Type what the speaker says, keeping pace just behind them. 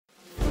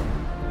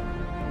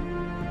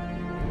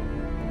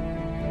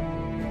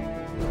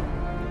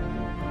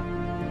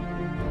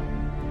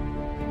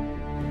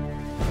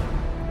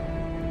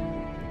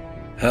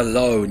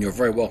Hello, and you're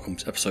very welcome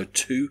to episode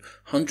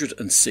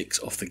 206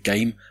 of the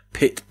Game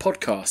Pit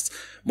podcast.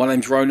 My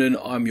name's Ronan,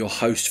 I'm your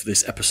host for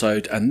this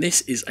episode, and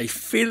this is a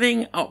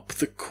filling up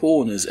the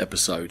corners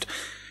episode.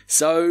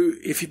 So,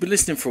 if you've been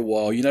listening for a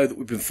while, you know that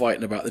we've been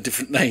fighting about the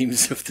different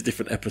names of the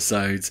different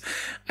episodes,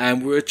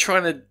 and we're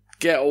trying to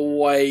get a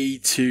way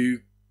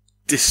to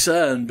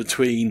discern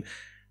between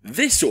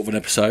this sort of an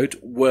episode,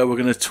 where we're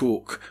going to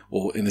talk,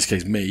 or in this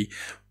case me,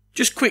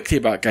 just quickly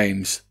about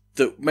games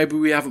that maybe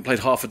we haven't played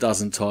half a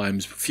dozen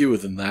times, fewer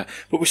than that,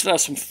 but we still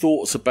have some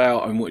thoughts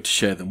about and want to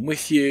share them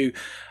with you,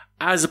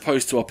 as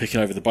opposed to our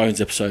Picking Over the Bones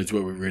episodes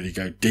where we really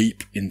go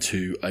deep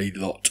into a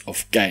lot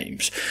of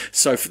games.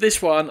 So for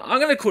this one,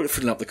 I'm going to call it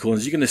Filling Up the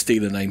Corners. You're going to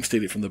steal a name,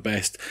 steal it from the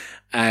best,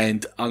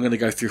 and I'm going to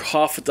go through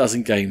half a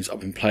dozen games I've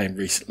been playing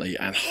recently,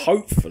 and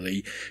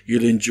hopefully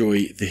you'll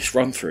enjoy this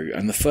run through.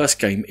 And the first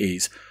game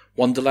is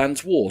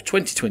Wonderland's War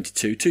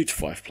 2022, 2 to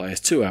 5 players,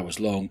 2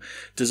 hours long.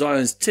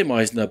 Designs Tim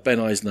Eisner,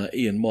 Ben Eisner,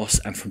 Ian Moss,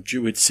 and from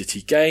Druid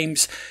City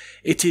Games.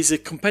 It is a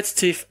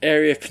competitive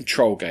area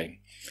control game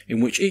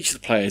in which each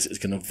of the players is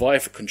going to vie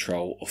for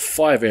control of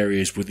 5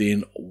 areas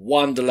within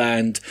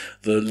Wonderland,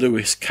 the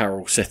Lewis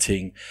Carroll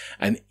setting,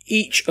 and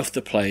each of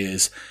the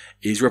players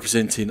is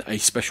representing a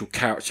special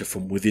character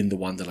from within the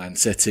Wonderland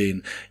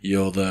setting.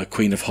 You're the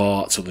Queen of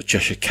Hearts, or the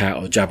Cheshire Cat,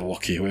 or the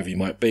Jabberwocky, whoever you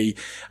might be.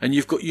 And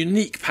you've got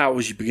unique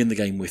powers you begin the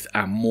game with,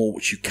 and more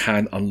which you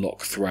can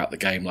unlock throughout the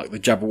game. Like the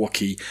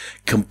Jabberwocky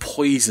can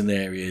poison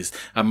areas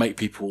and make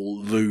people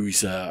lose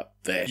their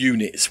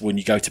units when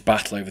you go to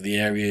battle over the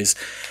areas.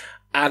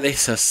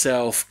 Alice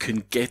herself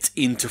can get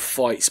into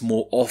fights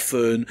more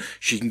often.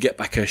 She can get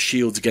back her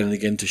shields again and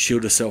again to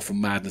shield herself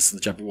from madness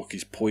and the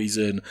Jabberwocky's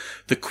poison.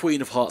 The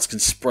Queen of Hearts can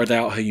spread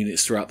out her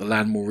units throughout the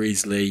land more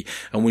easily,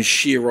 and when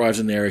she arrives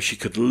in the area, she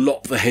could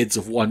lop the heads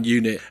of one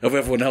unit of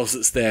everyone else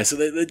that's there. So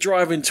they're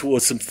driving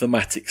towards some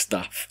thematic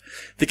stuff.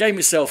 The game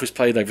itself is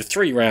played over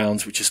 3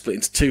 rounds, which is split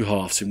into 2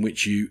 halves, in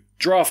which you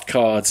draft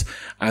cards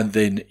and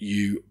then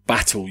you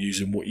battle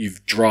using what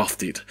you've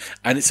drafted.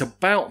 And it's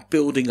about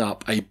building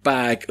up a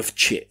bag of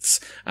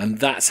chits, and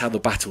that's how the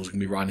battle's going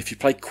to be run. If you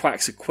play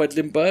Quacks of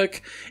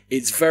Quedlinburg,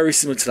 it's very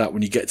similar to that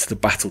when you get to the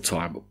battle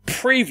time. But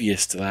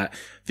previous to that,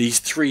 these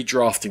 3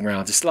 drafting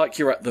rounds, it's like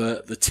you're at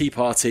the tea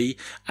party,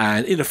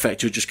 and in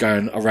effect you're just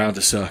going around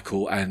a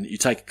circle and you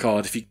take a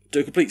card. If you do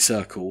a complete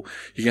circle,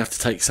 you're going to have to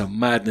take some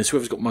madness.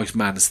 Whoever's got most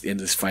madness at the end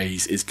of this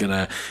phase is going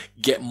to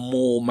get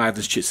more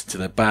madness chits into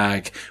their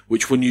bag,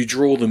 which when you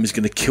draw them is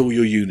going to kill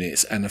your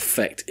units and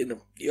affect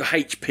your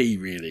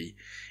HP really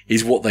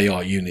is what they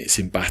are, units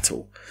in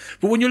battle.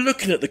 But when you're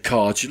looking at the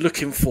cards, you're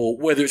looking for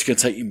whether it's going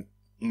to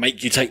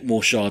make you take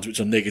more shards, which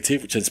are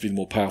negative, which tends to be the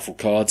more powerful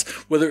cards,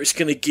 whether it's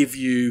going to give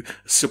you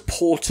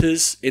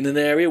supporters in an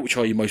area, which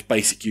are your most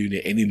basic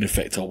unit and in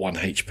effect are 1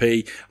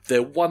 HP.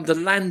 They're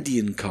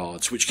Wonderlandian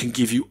cards, which can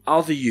give you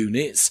other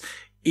units,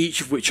 each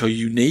of which are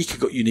unique, have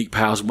got unique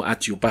powers and will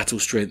add to your battle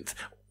strength,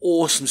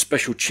 or some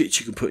special chits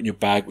you can put in your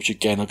bag, which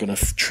again are going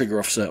to trigger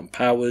off certain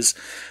powers.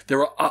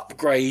 There are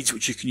upgrades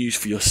which you can use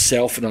for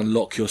yourself and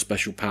unlock your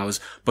special powers,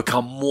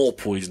 become more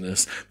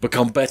poisonous,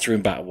 become better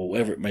in battle,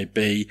 whatever it may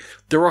be.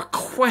 There are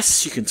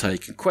quests you can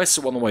take, and quests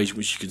are one of the ways in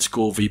which you can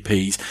score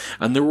VPs,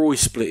 and they're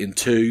always split in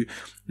 2.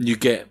 You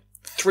get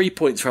 3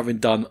 points for having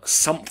done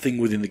something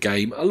within the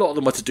game. A lot of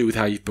them are to do with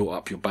how you've built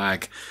up your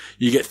bag.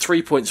 You get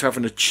 3 points for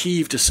having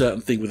achieved a certain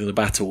thing within the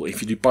battle.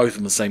 If you do both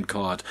on the same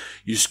card,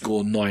 you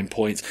score 9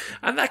 points.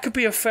 And that could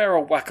be a fair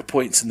old whack of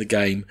points in the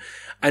game.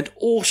 And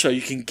also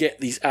you can get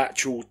these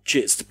actual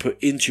chits to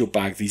put into your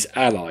bag, these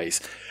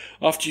allies.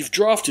 After you've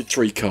drafted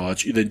 3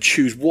 cards, you then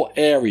choose what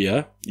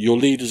area your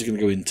leaders are going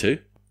to go into.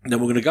 And then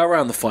we're going to go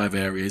around the 5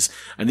 areas,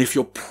 and if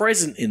you're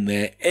present in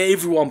there,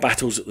 everyone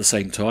battles at the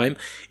same time.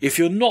 If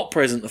you're not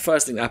present, the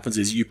first thing that happens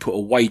is you put a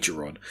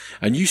wager on,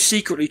 and you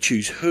secretly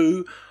choose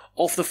who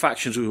of the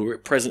factions who are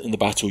present in the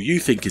battle you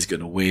think is going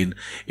to win,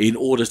 in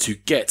order to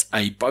get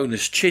a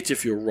bonus chit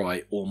if you're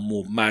right, or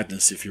more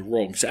madness if you're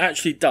wrong. So it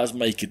actually does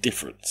make a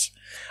difference.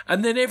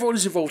 And then everyone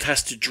who's involved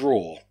has to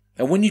draw.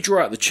 And when you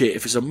draw out the chit,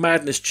 if it's a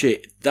madness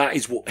chit, that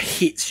is what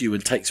hits you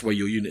and takes away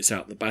your units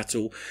out of the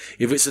battle.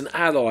 If it's an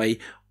ally,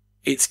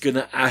 it's going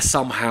to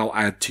somehow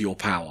add to your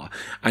power.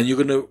 And you're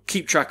going to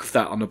keep track of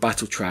that on a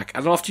battle track.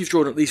 And after you've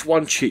drawn at least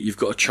 1 chit, you've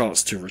got a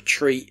chance to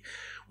retreat,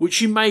 which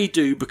you may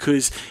do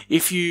because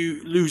if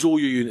you lose all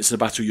your units in a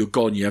battle, you're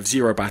gone. You have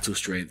 0 battle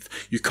strength.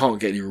 You can't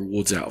get any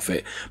rewards out of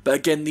it. But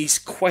again, these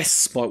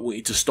quests might want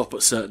you to stop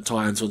at certain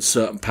times on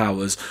certain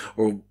powers,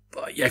 or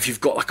if you've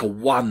got like a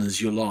 1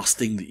 as your last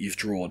thing that you've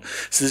drawn.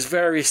 So there's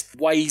various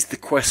ways the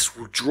quests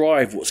will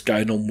drive what's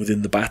going on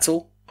within the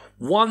battle.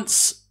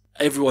 Once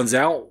everyone's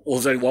out, or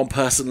there's only 1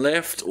 person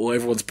left, or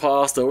everyone's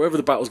passed, or wherever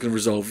the battle's going to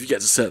resolve, if you get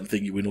to a certain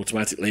thing, you win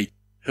automatically.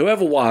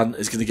 Whoever won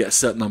is going to get a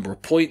certain number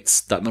of points.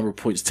 That number of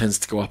points tends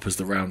to go up as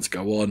the rounds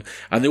go on.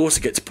 And they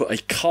also get to put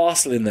a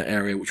castle in their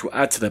area, which will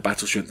add to their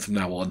battle strength from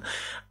now on,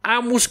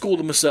 and will score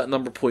them a certain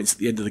number of points at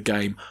the end of the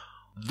game.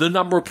 the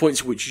number of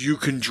points which you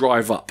can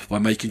drive up by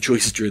making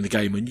choices during the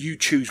game, and you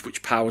choose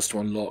which powers to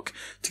unlock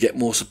to get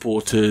more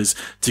supporters,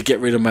 to get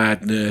rid of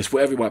madness,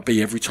 whatever it might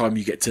be, every time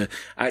you get to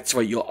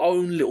activate your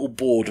own little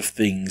board of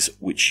things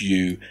which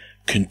you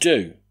can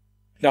do.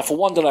 Now, for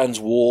Wonderland's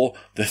War,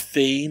 the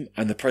theme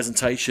and the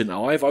presentation,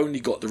 I've only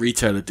got the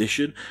retail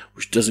edition,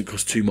 which doesn't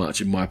cost too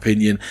much in my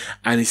opinion,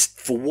 and it's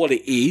for what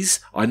it is.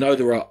 I know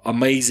there are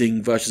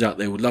amazing versions out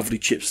there with lovely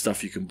chip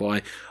stuff you can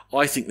buy.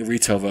 I think the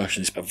retail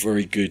version is a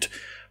very good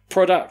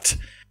product.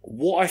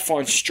 What I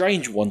find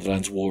strange with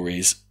Wonderland's War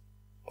is,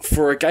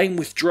 for a game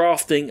with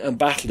drafting and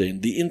battling,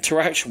 the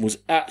interaction was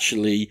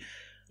actually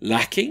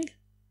lacking.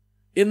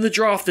 In the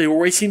draft, there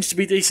always seems to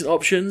be decent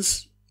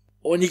options.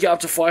 When you get up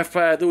to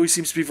 5-player, there always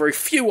seems to be very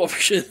few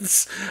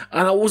options.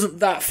 And I wasn't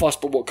that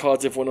fussed by what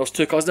cards everyone else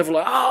took. I was never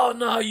like, oh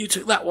no, you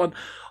took that one.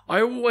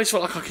 I always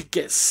felt like I could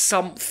get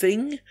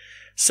something,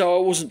 so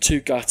I wasn't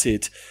too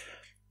gutted.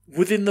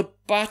 Within the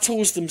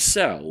battles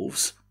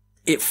themselves,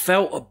 it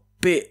felt a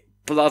bit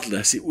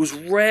bloodless. It was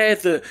rare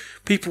that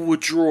people were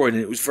drawing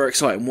and it was very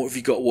exciting. What have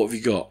you got? What have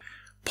you got?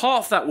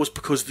 Part of that was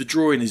because the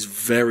drawing is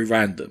very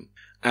random.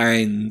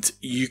 And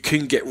you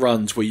can get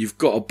runs where you've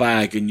got a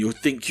bag and you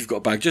think you've got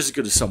a bag just as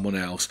good as someone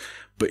else,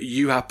 but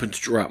you happen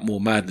to draw out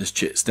more madness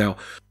chits. Now,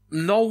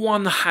 no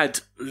one had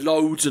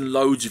loads and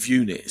loads of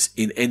units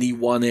in any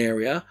one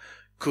area,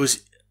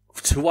 because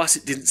to us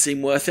it didn't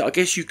seem worth it. I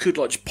guess you could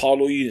just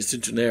pile all units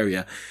into an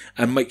area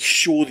and make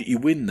sure that you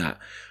win that.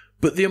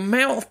 But the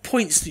amount of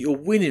points that you're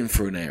winning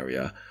for an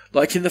area,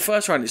 like in the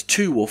first round it's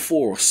 2 or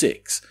 4 or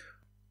 6.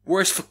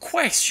 Whereas for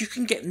quests you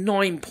can get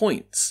 9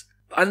 points.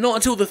 And not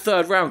until the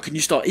third round can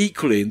you start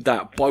equaling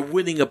that by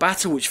winning a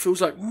battle, which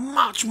feels like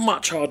much,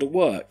 much harder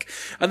work.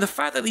 And the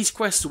fact that these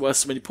quests are worth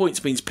so many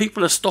points means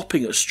people are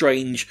stopping at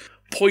strange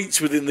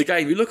points within the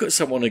game. You look at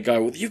someone and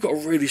go, well, you've got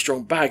a really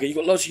strong bag and you've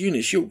got lots of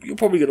units, you're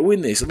probably going to win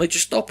this. And they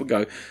just stop and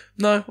go,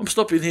 no, I'm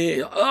stopping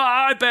here. Oh,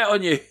 I bet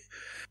on you.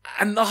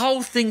 And the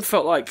whole thing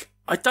felt like,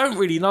 I don't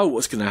really know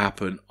what's going to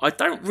happen. I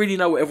don't really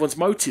know what everyone's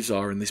motives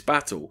are in this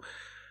battle.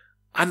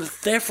 And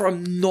therefore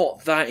I'm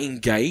not that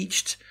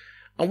engaged.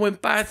 And when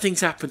bad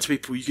things happen to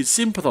people, you can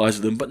sympathise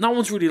with them, but no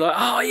one's really like,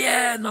 oh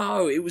yeah,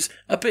 no. It was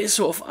a bit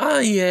sort of, oh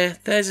yeah,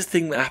 there's a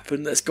thing that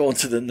happened, let's go on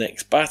to the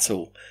next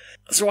battle.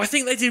 So I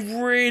think they did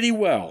really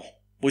well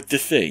with the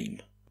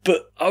theme,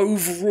 but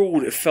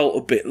overall it felt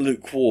a bit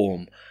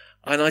lukewarm.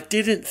 And I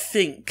didn't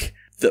think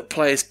that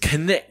players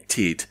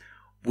connected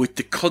with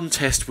the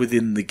contest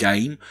within the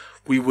game.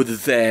 We were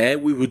there,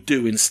 we were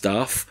doing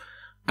stuff,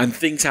 and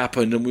things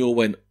happened and we all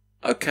went,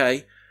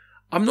 okay.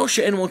 I'm not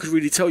sure anyone could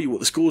really tell you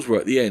what the scores were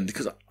at the end,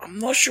 because I'm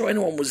not sure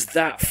anyone was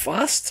that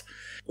fussed.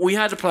 We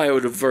had a player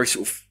with a very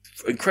sort of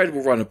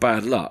incredible run of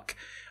bad luck,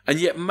 and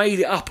yet made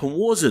it up and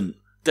wasn't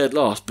dead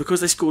last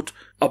because they scored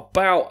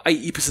about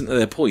 80% of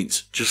their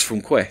points just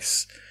from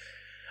quests.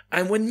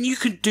 And when you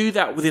can do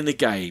that within the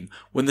game,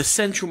 when the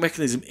central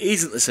mechanism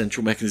isn't the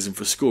central mechanism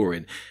for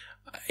scoring,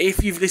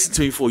 if you've listened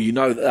to me before, you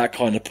know that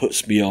kind of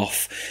puts me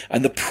off.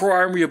 And the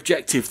primary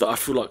objective that I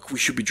feel like we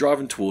should be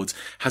driving towards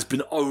has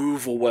been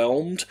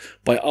overwhelmed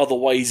by other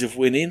ways of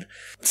winning.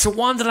 So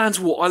Wonderland's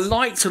War, I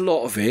liked a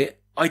lot of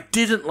it. I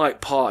didn't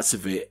like parts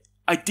of it.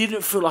 I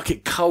didn't feel like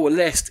it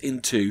coalesced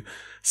into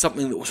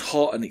something that was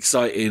hot and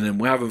exciting and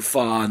we're having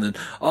fun and,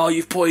 oh,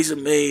 you've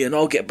poisoned me and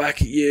I'll get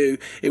back at you.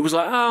 It was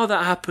like, oh,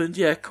 that happened.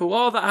 Yeah, cool.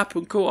 Oh, that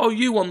happened. Cool. Oh,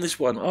 you won this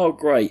one. Oh,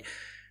 great.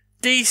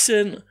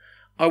 Decent.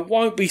 I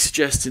won't be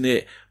suggesting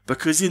it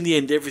because in the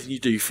end, everything you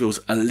do feels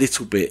a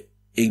little bit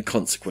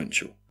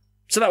inconsequential.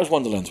 So that was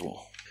Wonderland's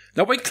War.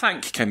 Now, when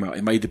Clank came out,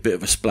 it made a bit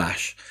of a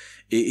splash.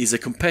 It is a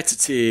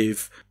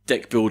competitive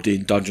deck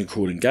building, dungeon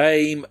crawling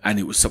game, and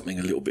it was something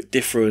a little bit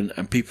different.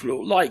 And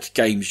people like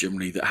games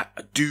generally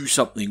that do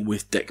something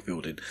with deck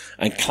building,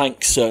 and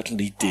Clank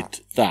certainly did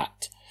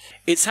that.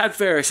 It's had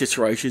various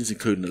iterations,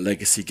 including a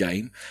legacy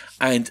game,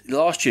 and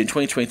last year in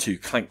 2022,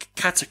 Clank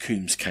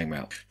Catacombs came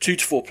out. 2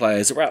 to 4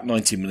 players, about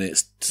 90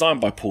 minutes, designed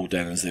by Paul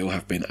Denner, as they all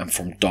have been, and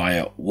from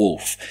Dire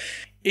Wolf.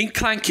 In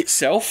Clank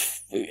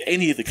itself,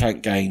 any of the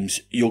Clank games,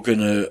 you're going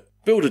to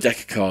build a deck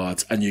of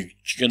cards, and you're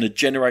going to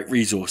generate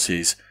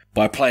resources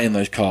by playing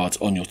those cards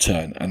on your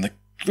turn. And the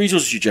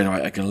resources you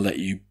generate are going to let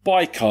you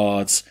buy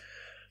cards,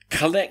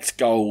 collect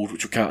gold,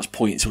 which will count as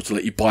points, or to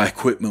let you buy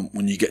equipment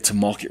when you get to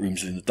market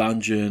rooms in the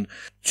dungeon,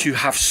 to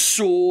have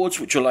swords,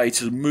 which allow you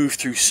to move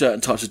through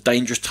certain types of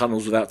dangerous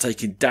tunnels without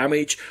taking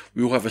damage.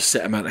 We all have a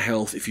set amount of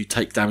health. If you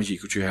take damage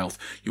equal to your health,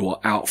 you are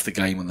out of the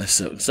game unless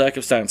certain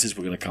circumstances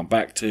we're going to come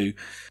back to.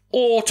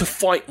 Or to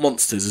fight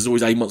monsters. There's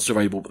always a monster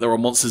available, but there are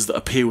monsters that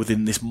appear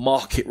within this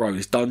market row,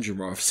 this dungeon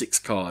row of 6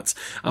 cards.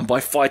 And by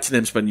fighting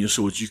them, spending your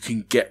swords, you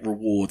can get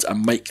rewards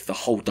and make the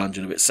whole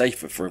dungeon a bit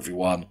safer for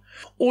everyone.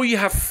 Or you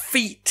have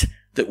feet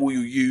that will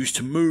use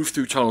to move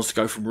through tunnels to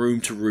go from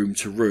room to room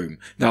to room.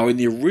 Now, in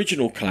the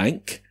original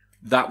Clank,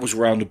 that was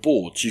around the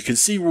board. So you can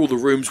see where all the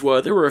rooms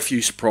were. There were a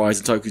few surprise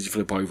and tokens you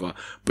flip over,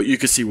 but you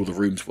could see where the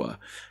rooms were.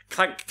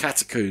 Clank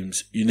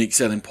Catacombs' unique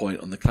selling point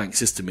on the Clank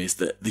system is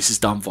that this is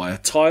done via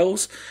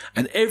tiles,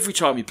 and every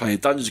time you play a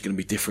dungeon is going to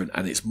be different,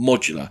 and it's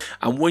modular.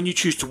 And when you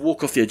choose to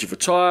walk off the edge of a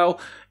tile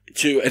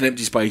to an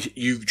empty space,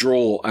 you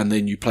draw and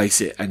then you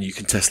place it, and you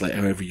can tessellate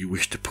however you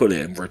wish to put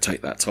it and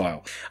rotate that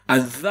tile.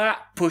 And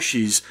that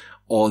pushes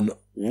on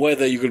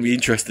whether you're going to be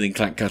interested in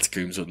Clank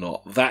Catacombs or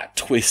not. That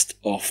twist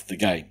off the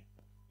game.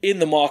 In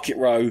the market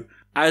row,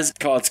 as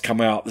cards come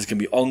out, there's going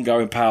to be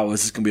ongoing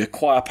powers, there's going to be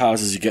acquire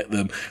powers as you get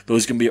them,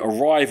 there's going to be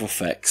arrive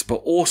effects,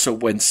 but also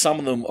when some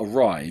of them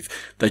arrive,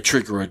 they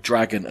trigger a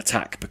dragon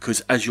attack,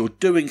 because as you're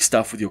doing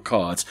stuff with your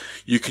cards,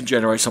 you can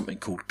generate something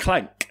called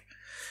Clank.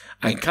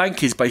 And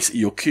Clank is basically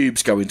your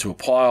cubes go into a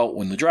pile.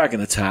 When the dragon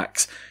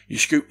attacks, you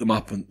scoop them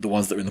up, and the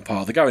ones that are in the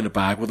pile, they go in a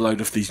bag with a load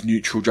of these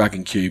neutral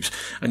dragon cubes,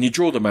 and you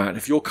draw them out. And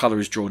if your colour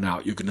is drawn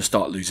out, you're going to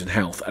start losing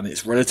health, and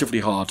it's relatively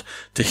hard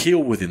to heal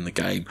within the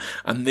game.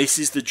 And this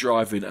is the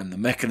driving and the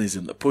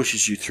mechanism that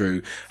pushes you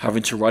through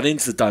having to run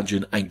into the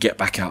dungeon and get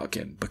back out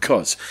again.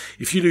 Because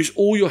if you lose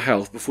all your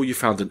health before you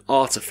found an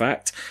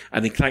artifact,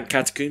 and in Clank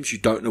Catacombs you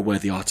don't know where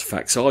the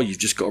artifacts are, you've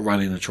just got to run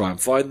in and try and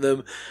find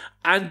them,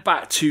 and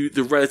back to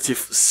the relative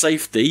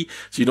safety,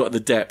 so you're not in the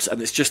depths,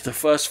 and it's just the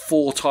first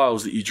 4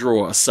 tiles that you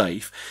draw are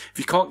safe. If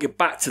you can't get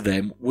back to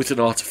them with an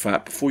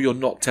artifact before you're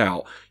knocked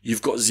out,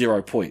 you've got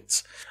 0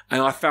 points.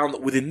 And I found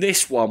that within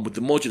this one, with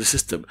the modular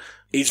system,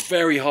 it's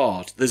very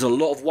hard. There's a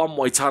lot of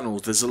one-way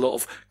tunnels, there's a lot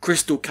of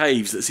crystal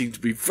caves that seem to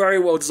be very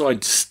well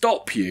designed to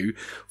stop you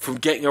from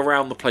getting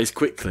around the place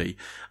quickly.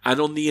 And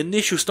on the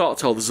initial start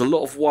tile, there's a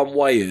lot of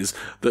one-wayers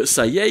that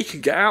say, yeah, you can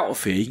get out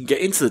of here, you can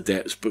get into the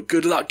depths, but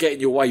good luck getting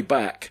your way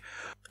back.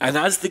 And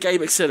as the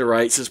game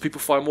accelerates, as people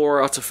find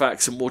more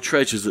artifacts and more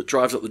treasures that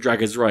drives up the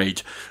Dragon's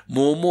Rage,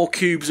 more and more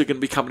cubes are going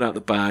to be coming out of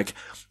the bag.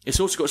 It's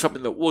also got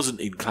something that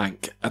wasn't in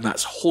Clank, and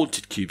that's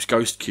haunted cubes,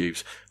 ghost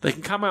cubes. They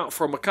can come out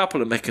from a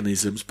couple of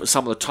mechanisms, but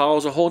some of the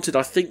tiles are haunted.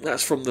 I think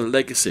that's from the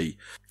Legacy.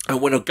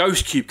 And when a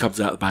ghost cube comes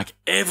out of the bag,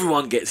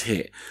 everyone gets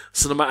hit.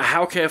 So no matter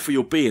how careful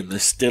you're being,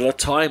 there's still a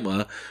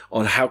timer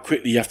on how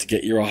quickly you have to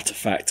get your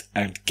artifact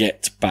and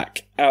get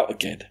back out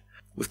again.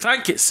 With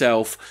Clank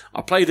itself,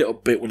 I played it a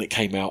bit when it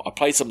came out. I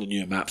played some of the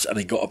newer maps and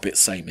it got a bit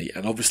samey,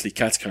 and obviously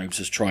Catacombs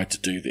has tried to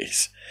do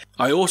this.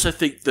 I also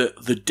think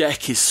that the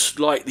deck is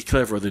slightly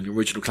cleverer than the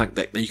original Clank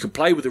deck. Now, you can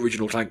play with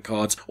original Clank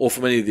cards or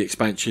from any of the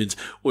expansions,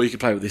 or you can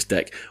play with this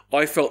deck.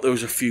 I felt there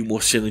was a few more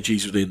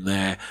synergies within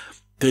there.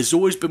 There's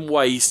always been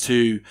ways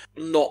to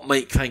not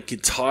make Clank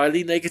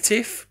entirely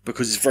negative,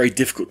 because it's very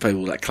difficult to play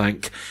with all that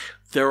Clank.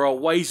 There are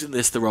ways in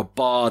this, there are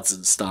bards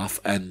and stuff,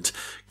 and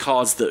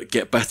cards that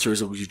get better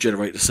as long as you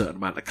generate a certain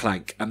amount of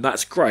Clank, and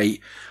that's great.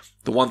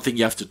 The one thing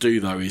you have to do,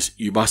 though, is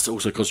you must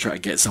also concentrate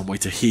and get some way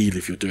to heal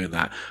if you're doing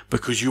that,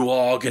 because you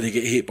are going to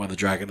get hit by the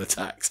dragon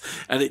attacks.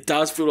 And it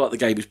does feel like the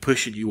game is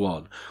pushing you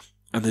on,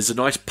 and there's a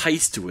nice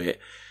pace to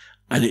it,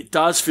 and it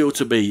does feel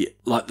to me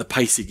like the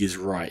pacing is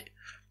right.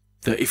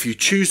 That if you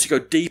choose to go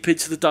deep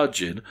into the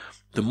dungeon,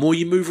 the more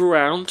you move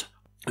around,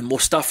 and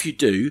more stuff you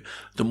do,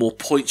 the more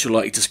points you're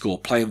likely to score.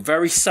 Playing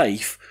very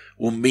safe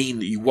will mean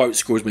that you won't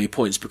score as many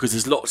points, because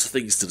there's lots of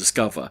things to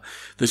discover.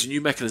 There's a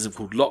new mechanism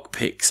called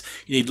lockpicks.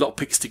 You need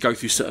lockpicks to go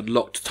through certain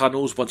locked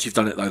tunnels. Once you've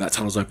done it, though, that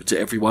tunnel's open to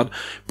everyone.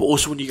 But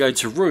also when you go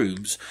into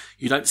rooms,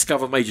 you don't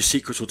discover major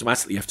secrets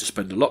automatically. You have to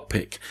spend a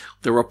lockpick.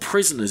 There are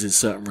prisoners in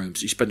certain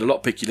rooms. You spend a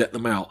lockpick, you let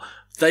them out.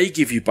 They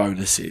give you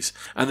bonuses.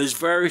 And there's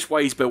various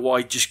ways by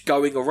why just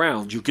going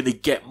around, you're going to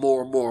get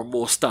more and more and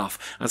more stuff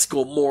and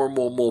score more and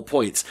more and more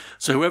points.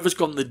 So whoever's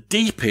gone the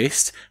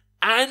deepest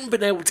and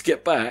been able to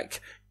get back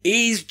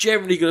is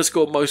generally going to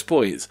score most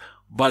points.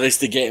 But it's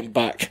the getting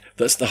back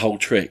that's the whole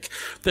trick.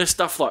 There's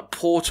stuff like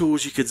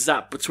portals you can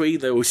zap between.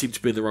 They always seem to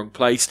be in the wrong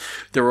place.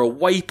 There are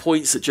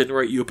waypoints that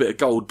generate you a bit of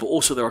gold, but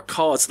also there are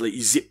cards that let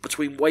you zip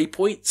between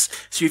waypoints.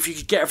 So if you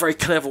could get a very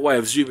clever way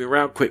of zooming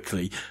around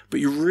quickly, but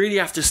you really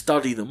have to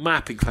study the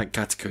map in Clank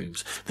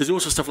Catacombs. There's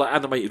also stuff like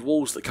animated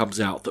walls that comes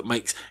out that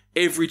makes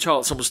every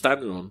chart someone's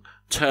standing on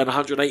turn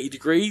 180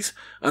 degrees,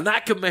 and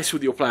that can mess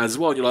with your plans as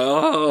well. And you're like,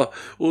 oh,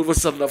 all of a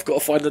sudden I've got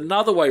to find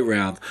another way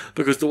round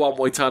because the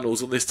one-way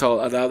tunnels on this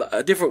tile are now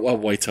a different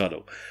one-way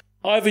tunnel.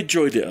 I've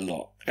enjoyed it a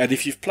lot, and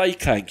if you've played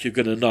Clank, you're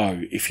going to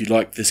know if you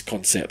like this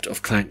concept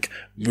of Clank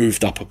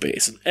moved up a bit.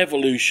 It's an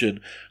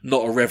evolution,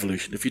 not a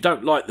revolution. If you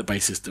don't like the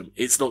base system,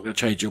 it's not going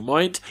to change your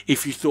mind.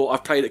 If you thought,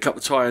 I've played it a couple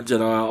of times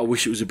and I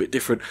wish it was a bit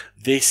different,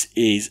 this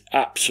is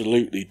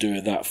absolutely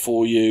doing that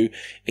for you.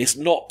 It's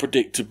not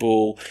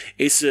predictable.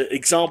 It's an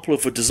example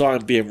of a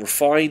design being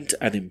refined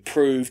and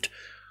improved.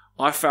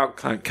 I found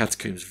Clank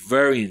Catacombs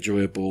very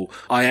enjoyable.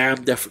 I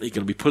am definitely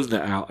going to be pulling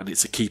it out, and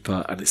it's a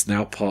keeper, and it's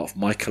now part of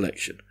my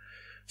collection.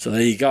 So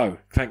there you go.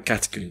 Clank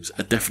Catacombs,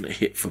 a definite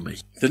hit for me.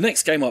 The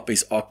next game up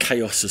is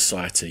Archeos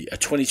Society, a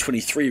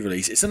 2023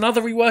 release. It's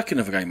another reworking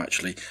of a game,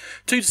 actually.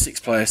 2 to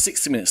 6 players,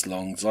 60 minutes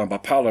long, designed by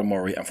Paolo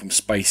Mori and from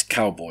Space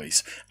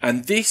Cowboys.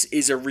 And this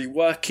is a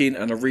reworking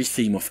and a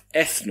retheme of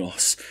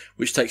Ethnos,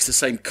 which takes the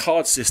same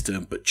card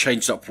system but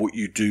changes up what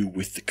you do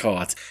with the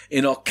cards.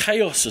 In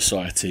Archeos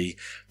Society,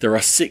 there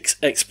are 6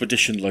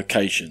 expedition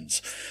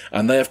locations,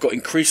 and they have got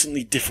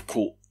increasingly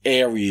difficult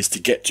areas to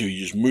get to.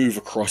 You just move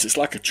across. It's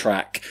like a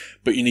track,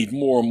 but you need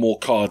more and more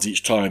cards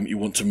each time you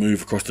want to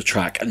move across the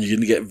track, and you're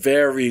going to get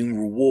varying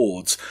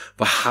rewards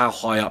for how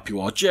high up you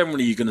are.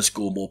 Generally, you're going to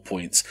score more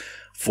points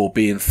for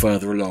being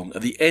further along.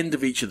 At the end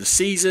of each of the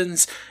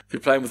seasons, if you're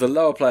playing with a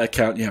lower player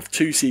count, you have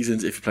 2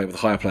 seasons. If you're playing with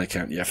a higher player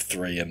count, you have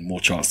 3, and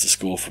more chance to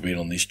score for being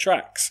on these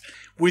tracks.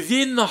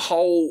 Within the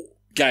whole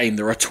game,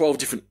 there are 12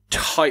 different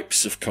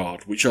types of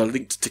card which are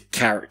linked to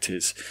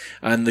characters,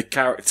 and the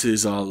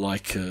characters are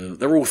like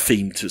they're all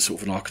themed to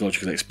sort of an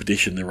archaeological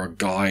expedition. There are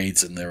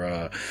guides, and there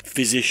are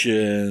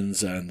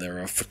physicians, and there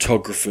are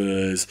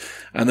photographers,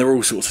 and there are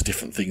all sorts of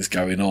different things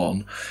going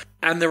on.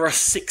 And there are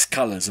 6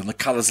 colours, and the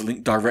colours are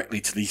linked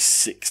directly to these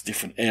 6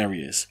 different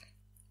areas.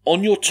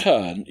 On your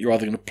turn, you're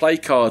either going to play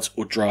cards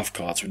or draft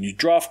cards. When you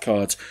draft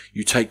cards,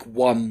 you take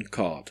 1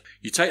 card.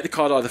 You take the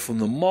card either from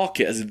the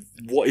market, as in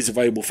what is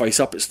available face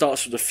up. It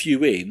starts with a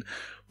few in,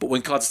 but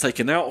when cards are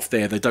taken out of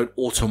there, they don't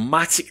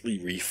automatically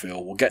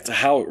refill. We'll get to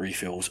how it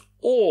refills.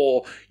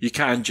 Or you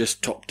can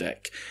just top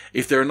deck.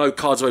 If there are no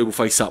cards available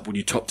face up, when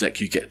you top deck,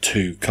 you get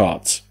 2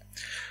 cards.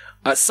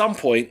 At some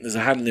point, there's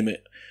a hand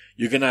limit.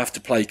 You're going to have to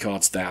play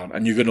cards down,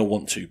 and you're going to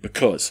want to,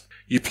 because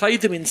you play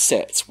them in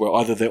sets where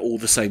either they're all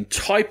the same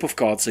type of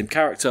card, same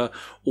character,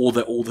 or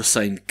they're all the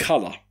same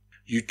colour.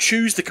 You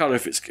choose the colour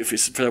if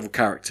it's several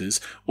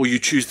characters, or you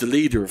choose the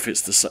leader if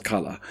it's the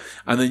colour,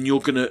 and then you're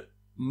going to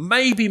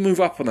maybe move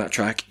up on that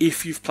track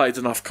if you've played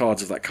enough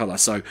cards of that colour.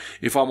 So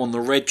if I'm on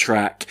the red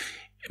track,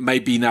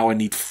 maybe now I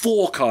need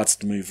 4 cards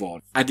to move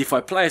on. And if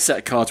I play a set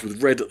of cards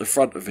with red at the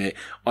front of it,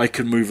 I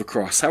can move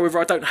across. However,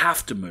 I don't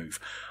have to move.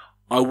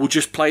 I will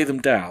just play them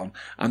down,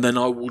 and then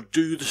I will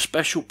do the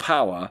special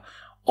power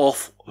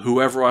off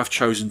whoever I've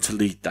chosen to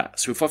lead that.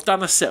 So if I've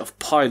done a set of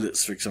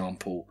pilots, for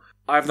example,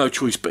 I have no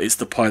choice, but it's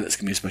the pilot's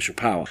going to be a special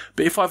power.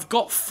 But if I've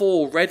got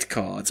 4 red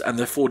cards and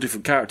they're 4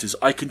 different characters,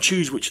 I can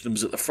choose which of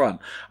them's at the front.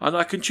 And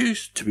I can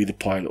choose to be the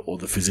pilot or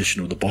the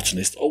physician or the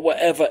botanist or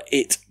whatever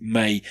it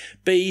may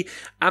be.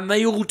 And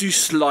they all do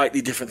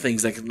slightly different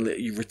things. They can let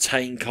you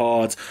retain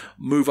cards,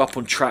 move up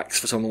on tracks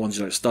for some of the ones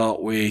you don't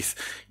start with.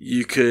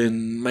 You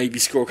can maybe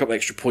score a couple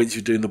extra points if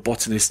you're doing the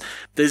botanist.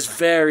 There's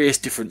various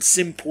different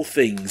simple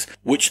things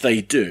which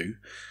they do.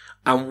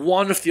 And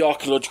one of the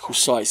archaeological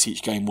sites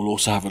each game will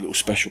also have a little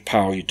special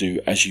power you do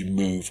as you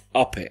move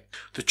up it.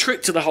 The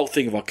trick to the whole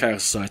thing of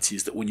Archeos Society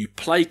is that when you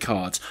play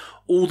cards,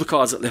 all the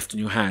cards that are left in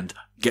your hand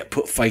get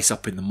put face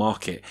up in the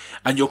market.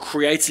 And you're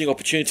creating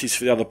opportunities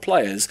for the other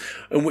players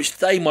in which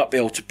they might be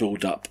able to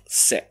build up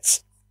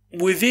sets.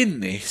 Within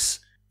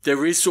this,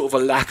 there is sort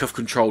of a lack of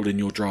control in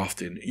your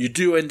drafting. You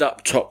do end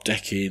up top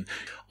decking.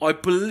 I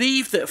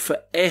believe that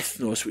for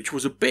Ethnos, which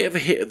was a bit of a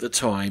hit at the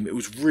time, it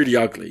was really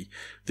ugly.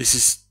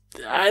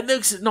 It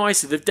looks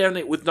nicer. They've done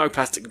it with no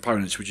plastic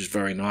components, which is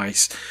very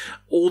nice.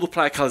 All the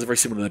player colours are very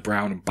similar. They're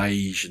brown and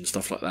beige and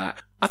stuff like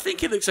that. I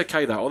think it looks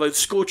okay though, although the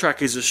score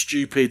track is a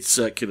stupid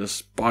circular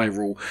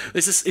spiral.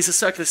 It's a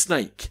circular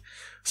snake.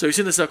 So it's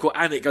in a circle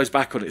and it goes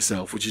back on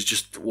itself, which is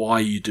just why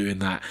are you doing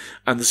that?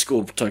 And the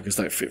score tokens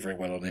don't fit very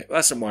well on it.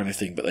 That's a minor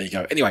thing, but there you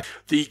go. Anyway,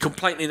 the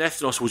complaint in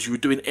Ethnos was you were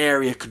doing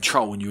area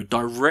control and you were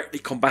directly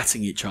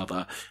combating each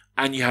other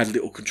and you had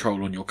little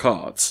control on your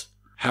cards.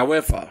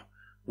 However,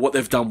 what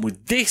they've done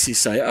with this is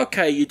say,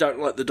 okay, you don't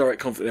like the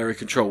direct conflict area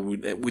control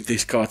with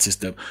this card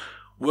system.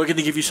 We're going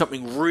to give you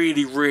something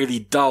really, really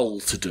dull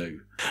to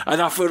do.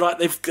 And I feel like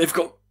they've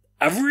got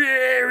a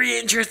very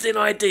interesting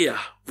idea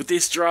with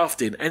this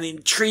drafting, an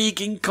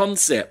intriguing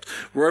concept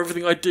where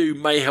everything I do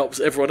may help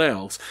everyone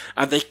else,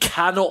 and they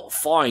cannot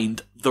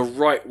find the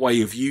right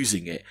way of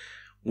using it.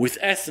 With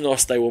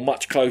Ethnos, they were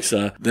much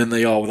closer than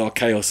they are with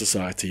Archeos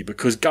Society,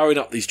 because going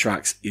up these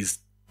tracks is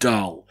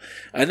dull.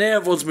 And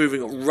everyone's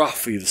moving at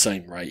roughly the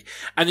same rate.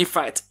 And in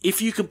fact, if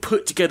you can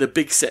put together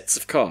big sets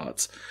of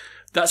cards,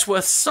 that's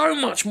worth so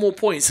much more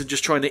points than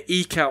just trying to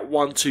eke out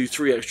 1, 2,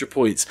 3 extra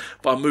points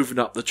by moving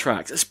up the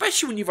tracks,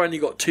 especially when you've only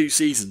got 2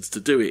 seasons to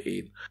do it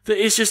in.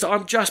 That it's just,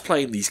 I'm just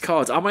playing these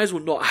cards. I may as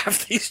well not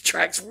have these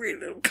tracks,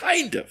 really,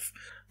 kind of.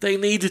 They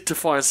needed to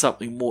find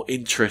something more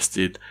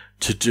interesting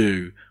to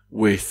do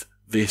with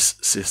this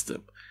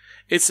system.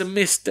 It's a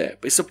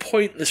misstep. It's a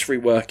pointless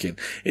reworking.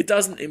 It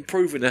doesn't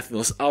improve in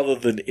Ethnos other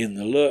than in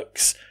the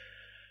looks.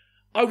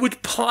 I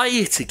would play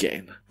it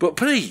again, but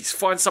please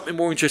find something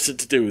more interesting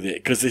to do with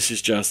it, because this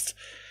is just,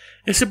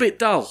 it's a bit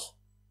dull.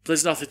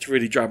 There's nothing to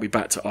really drag me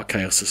back to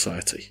Archeos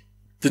Society.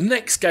 The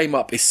next game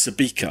up is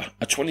Sabika,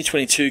 a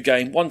 2022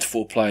 game, 1 to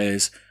 4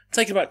 players,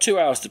 Taking about 2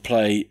 hours to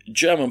play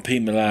German P.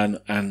 Milan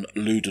and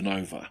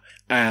Ludenova.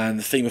 And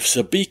the theme of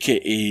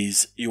Sabika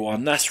is you are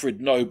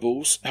Nasrid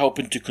nobles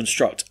helping to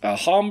construct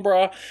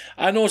Alhambra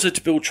and also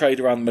to build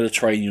trade around the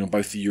Mediterranean on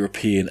both the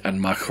European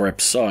and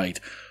Maghreb side.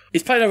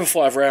 It's played over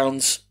 5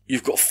 rounds.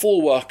 You've got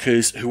 4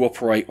 workers who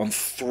operate on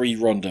 3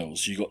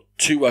 rondels. You've got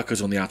 2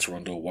 workers on the outer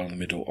rondel, 1 in the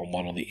middle and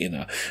 1 on the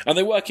inner. And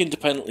they work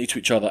independently to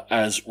each other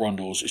as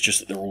rondels. It's just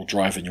that they're all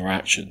driving your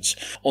actions.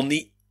 On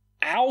the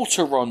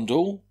outer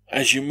rondel,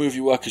 as you move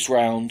your workers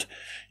round,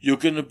 you're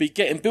going to be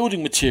getting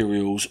building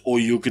materials or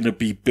you're going to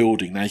be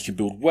building. Now you can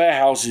build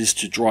warehouses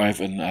to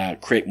drive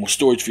and create more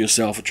storage for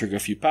yourself or trigger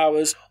a few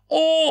powers,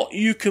 or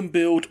you can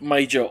build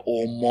major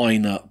or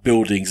minor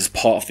buildings as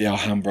part of the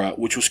Alhambra,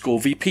 which will score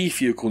VP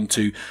for you according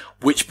to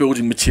which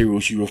building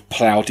materials you have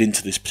ploughed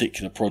into this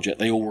particular project.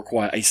 They all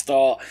require a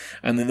start,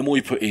 and then the more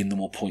you put in, the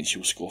more points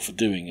you'll score for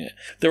doing it.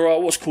 There are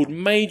what's called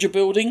major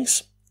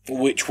buildings,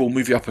 which will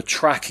move you up a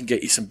track and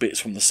get you some bits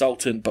from the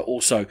Sultan, but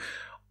also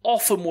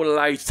often will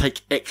allow you to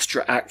take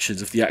extra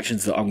actions of the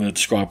actions that I'm going to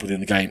describe within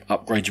the game.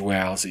 Upgrade your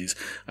warehouses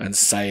and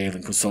sail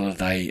and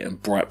consolidate and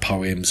write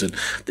poems, and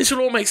this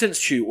will all make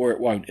sense to you or it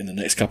won't in the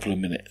next couple of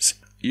minutes.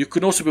 You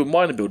can also build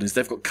minor buildings.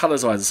 They've got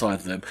colours either side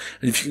of them,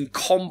 and if you can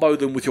combo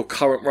them with your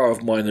current row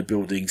of minor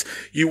buildings,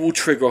 you will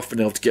trigger off being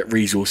able to get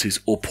resources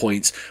or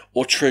points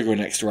or trigger an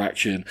extra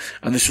action.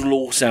 And this will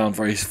all sound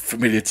very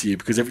familiar to you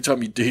because every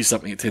time you do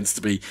something, it tends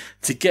to be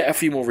to get a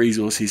few more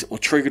resources or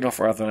trigger an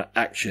off other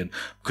action,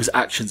 because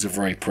actions are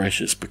very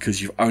precious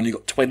because you've only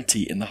got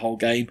 20 in the whole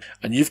game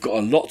and you've got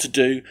a lot to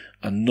do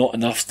and not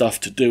enough stuff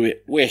to do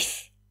it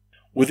with.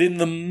 Within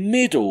the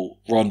middle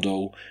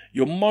rondel,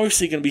 you're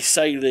mostly going to be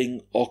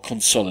sailing or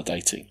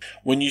consolidating.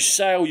 When you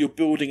sail, you're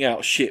building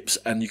out ships,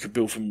 and you can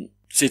build from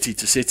city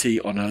to city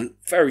on a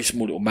very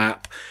small little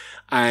map.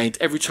 And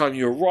every time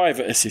you arrive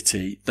at a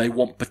city, they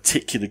want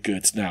particular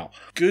goods. Now,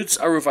 goods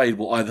are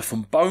available either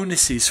from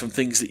bonuses from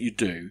things that you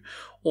do,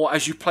 or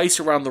as you place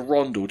around the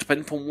rondel,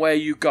 depending upon where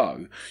you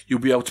go, you'll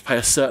be able to pay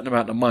a certain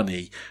amount of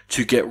money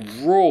to get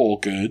raw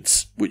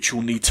goods, which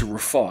you'll need to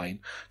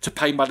refine. To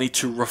pay money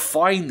to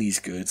refine these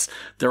goods,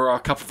 there are a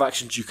couple of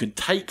actions you can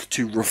take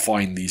to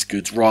refine these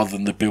goods rather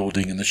than the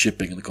building and the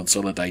shipping and the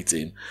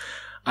consolidating.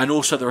 And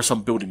also there are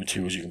some building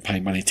materials you can pay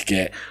money to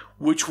get,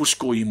 which will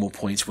score you more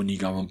points when you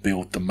go and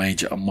build the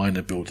major and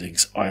minor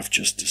buildings I've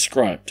just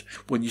described.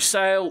 When you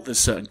sail, there's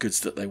certain goods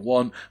that they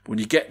want. When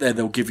you get there,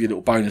 they'll give you a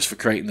little bonus for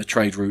creating the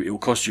trade route. It will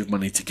cost you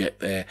money to get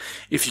there.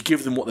 If you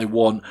give them what they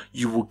want,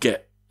 you will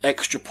get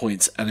extra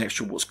points and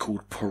extra what's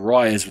called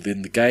pariahs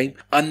within the game.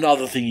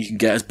 Another thing you can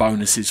get as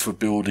bonuses for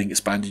building,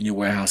 expanding your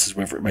warehouses,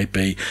 wherever it may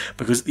be,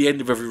 because at the end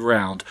of every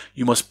round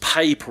you must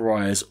pay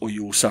pariahs or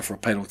you will suffer a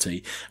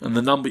penalty, and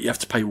the number you have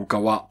to pay will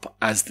go up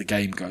as the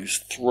game goes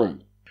through.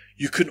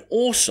 You can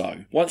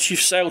also, once you've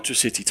sailed to a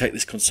city, take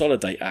this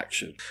consolidate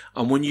action,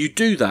 and when you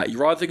do that,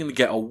 you're either going to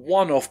get a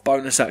one-off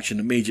bonus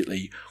action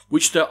immediately,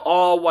 which there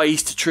are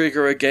ways to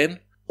trigger again,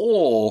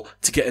 or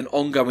to get an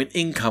ongoing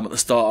income at the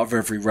start of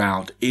every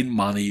round in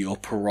money or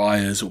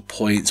pariahs or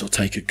points or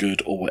take a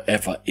good or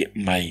whatever it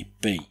may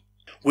be.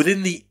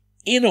 Within the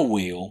inner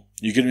wheel,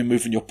 you're going to be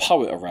moving your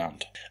poet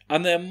around,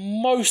 and they're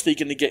mostly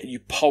going to get you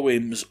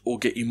poems or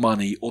get you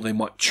money, or they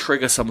might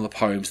trigger some of the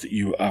poems that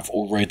you have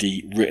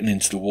already written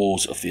into the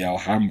walls of the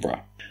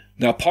Alhambra.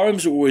 Now,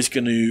 poems are always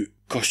going to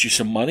cost you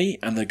some money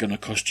and they're going to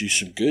cost you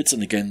some goods,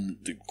 and again,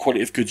 the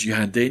quality of goods you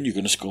hand in, you're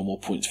going to score more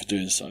points for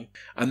doing so,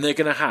 and they're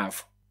going to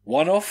have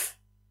one-off,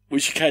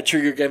 which you can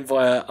trigger again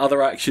via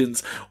other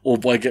actions or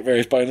by get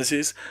various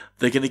bonuses.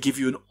 They're going to give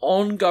you an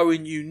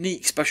ongoing,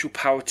 unique, special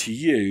power to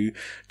you.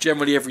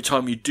 Generally, every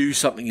time you do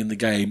something in the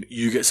game,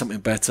 you get something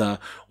better,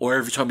 or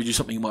every time you do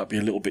something, it might be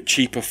a little bit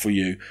cheaper for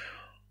you.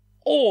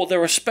 Or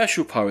there are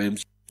special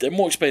poems. They're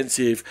more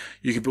expensive.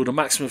 You can build a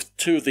maximum of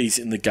 2 of these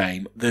in the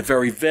game. They're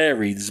very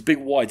varied. There's a big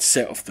wide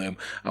set of them,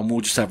 and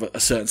we'll just have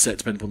a certain set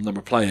depending on the number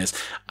of players.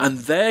 And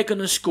they're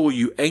going to score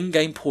you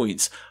endgame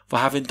points for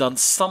having done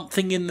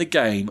something in the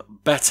game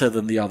better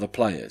than the other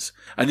players.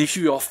 And if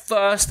you are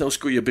first, they'll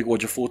score you a big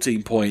wad of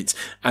 14 points.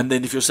 And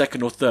then if you're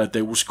second or third,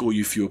 they will score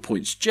you fewer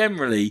points.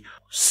 Generally,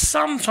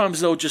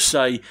 sometimes they'll just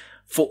say,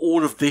 for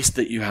all of this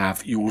that you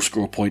have, you will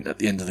score a point at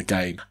the end of the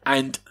game.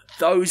 And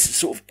those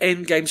sort of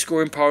end game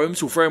scoring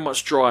poems will very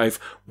much drive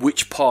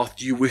which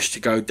path you wish to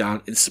go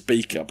down in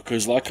Sabika,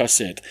 because like I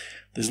said,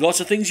 there's lots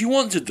of things you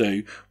want to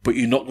do, but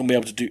you're not going to be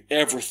able to do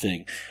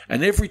everything.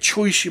 And every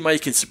choice you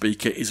make in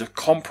Sabika is a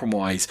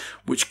compromise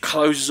which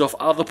closes off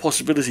other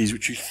possibilities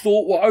which you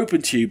thought were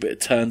open to you, but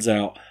it turns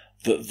out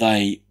that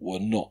they were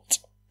not.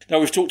 Now,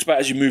 we've talked about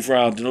as you move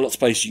around, in a lot of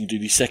space you can do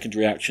these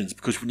secondary actions,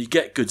 because when you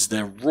get goods,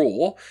 they're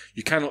raw.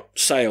 You cannot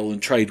sail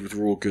and trade with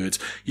raw goods.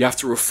 You have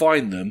to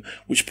refine them,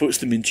 which puts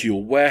them into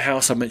your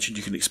warehouse. I mentioned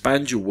you can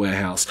expand your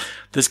warehouse.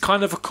 There's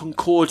kind of a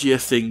Concordia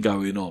thing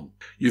going on.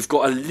 You've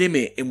got a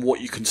limit in what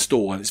you can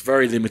store, and it's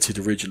very limited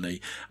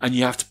originally. And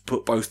you have to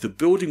put both the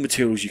building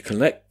materials you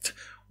collect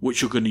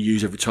which you're going to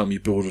use every time you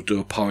build or do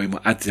a poem or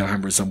add to the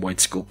Alhambra in some way to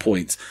score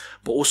points,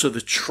 but also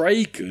the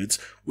trade goods,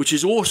 which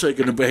is also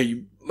going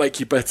to make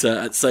you better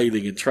at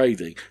sailing and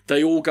trading.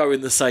 They all go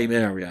in the same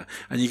area,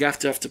 and you have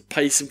to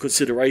pay some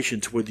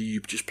consideration to whether you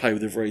just play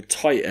with a very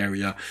tight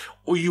area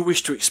or you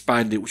wish to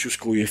expand it, which will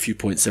score you a few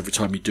points every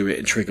time you do it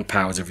and trigger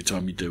powers every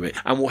time you do it,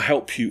 and will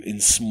help you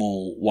in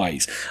small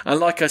ways.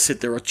 And like I said,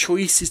 there are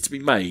choices to be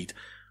made,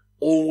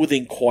 all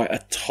within quite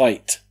a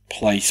tight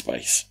play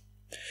space.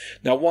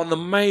 Now, one of the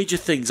major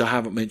things I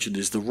haven't mentioned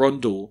is the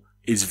rondel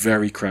is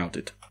very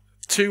crowded.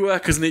 2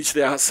 workers on each of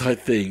the outside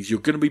things, you're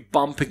going to be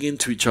bumping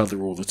into each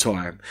other all the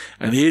time.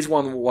 And here's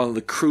one of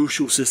the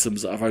crucial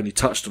systems that I've only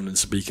touched on and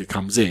Sabika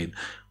comes in.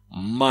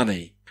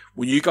 Money.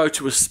 When you go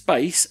to a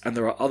space and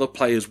there are other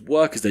players'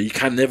 workers there, you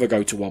can never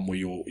go to one where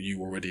you're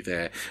already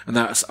there. And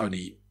that's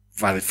only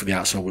valid for the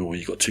outside wheel where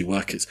you've got 2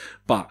 workers.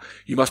 But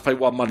you must pay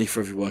 1 money for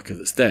every worker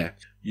that's there.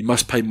 You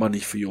must pay money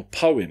for your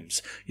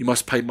poems. You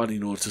must pay money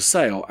in order to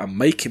sail, and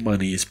making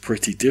money is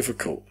pretty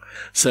difficult.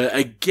 So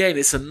again,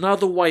 it's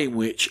another way in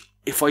which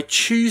if I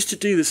choose to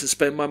do this and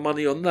spend my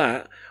money on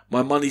that,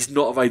 my money's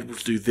not available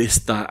to do this,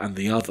 that, and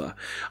the other.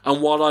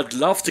 And while I'd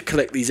love to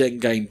collect these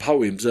endgame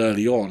poems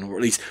early on, or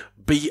at least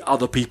beat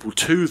other people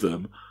to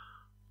them,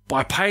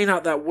 by paying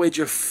out that wedge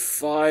of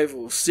 5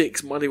 or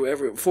 6 money,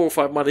 whatever, 4 or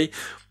 5 money,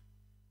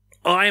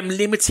 I am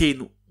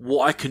limiting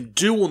what I can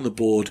do on the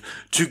board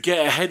to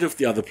get ahead of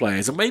the other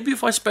players. And maybe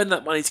if I spend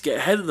that money to get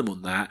ahead of them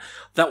on that,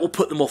 that will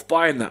put them off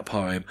buying that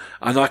poem,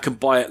 and I can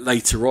buy it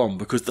later on,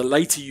 because the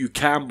later you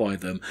can buy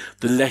them,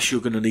 the less you're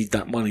going to need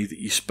that money that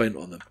you spent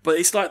on them. But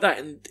it's like that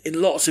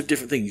in lots of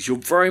different things. You're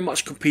very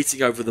much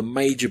competing over the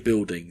major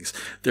buildings.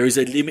 There is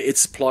a limited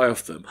supply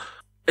of them,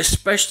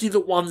 especially the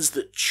ones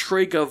that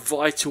trigger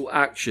vital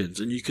actions,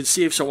 and you can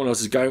see if someone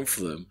else is going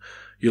for them.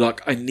 You're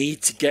like, I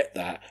need to get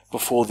that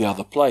before the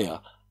other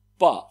player.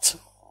 But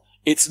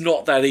it's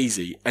not that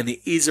easy, and it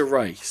is a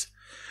race.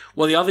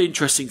 One of the other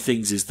interesting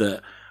things is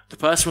that the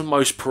person with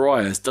most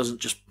pariahs doesn't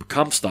just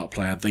become start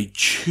player, they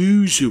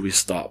choose who is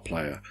start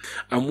player.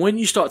 And when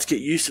you start to get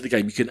used to the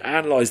game, you can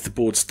analyse the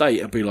board state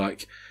and be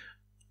like,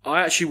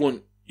 I actually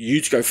want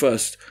you to go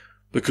first,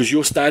 because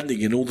you're standing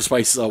in all the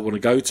spaces I want to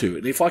go to.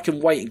 And if I can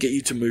wait and get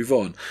you to move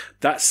on,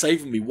 that's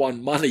saving me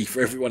 1 money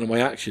for every one of my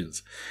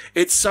actions.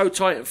 It's so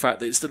tight, in fact,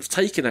 that instead of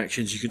taking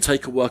actions, you can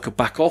take a worker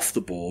back off the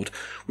board,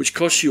 which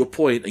costs you a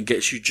point and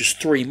gets you just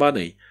 3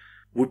 money.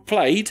 We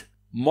played,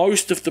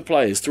 most of the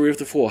players, 3 of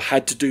the 4,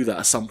 had to do that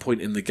at some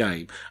point in the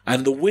game.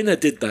 And the winner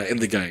did that in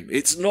the game.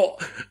 It's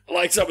not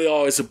like something,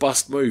 it's a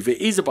bust move. It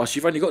is a bust.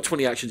 You've only got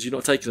 20 actions, you're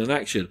not taking an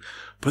action.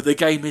 But the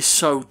game is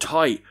so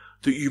tight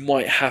that you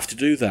might have to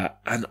do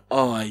that, and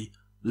I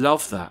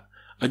love that.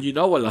 And you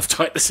know I love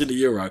tightness in a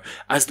Euro,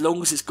 as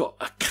long as it's got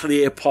a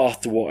clear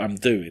path to what I'm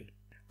doing.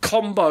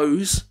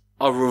 Combos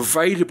are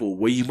available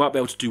where you might be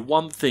able to do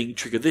one thing,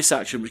 trigger this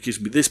action which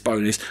gives me this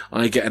bonus,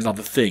 and I get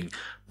another thing.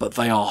 But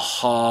they are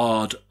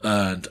hard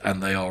earned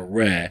and they are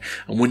rare.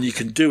 And when you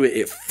can do it,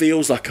 it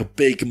feels like a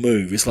big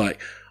move. It's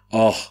like,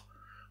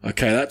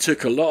 okay, that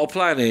took a lot of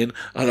planning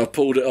and I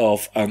pulled it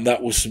off, and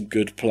that was some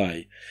good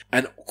play.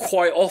 And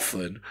quite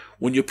often,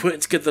 when you're putting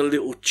together a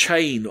little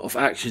chain of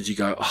actions, you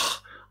go,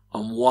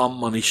 I'm 1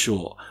 money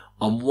short.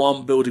 I'm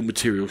 1 building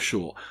material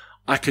short.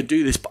 I can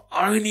do this, but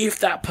only if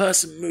that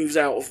person moves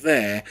out of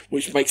there,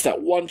 which makes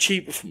that 1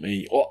 cheaper for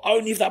me, or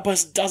only if that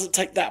person doesn't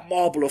take that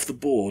marble off the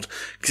board.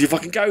 Because if I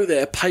can go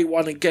there, pay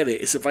 1 and get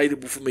it, it's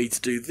available for me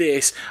to do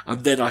this,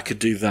 and then I could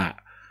do that.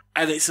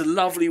 And it's a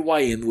lovely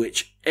way in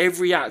which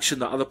every action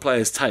that other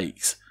players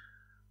takes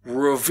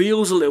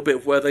reveals a little bit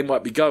of where they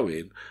might be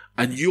going,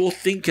 and you're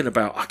thinking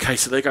about, okay,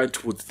 so they're going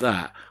towards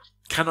that.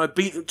 Can I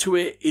beat them to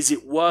it? Is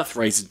it worth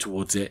racing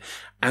towards it?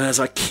 And as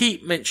I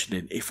keep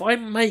mentioning, if I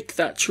make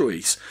that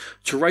choice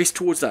to race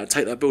towards that and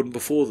take that building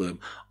before them,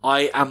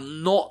 I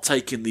am not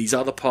taking these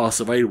other paths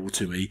available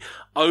to me,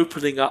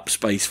 opening up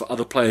space for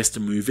other players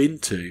to move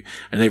into.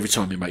 And every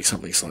time you make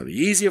something slightly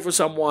easier for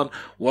someone,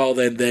 well,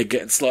 then they're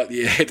getting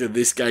slightly ahead of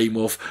this game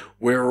of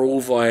we're all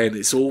vying,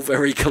 it's all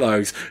very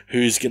close,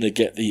 who's going to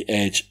get the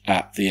edge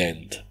at the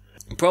end.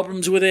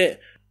 Problems with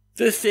it?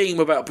 The theme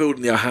about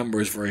building the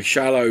Alhambra is very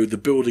shallow. The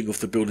building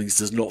of the buildings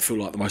does not feel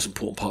like the most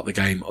important part of the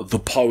game. The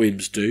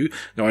poems do.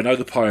 Now, I know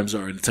the poems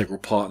are an integral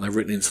part and they're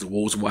written into the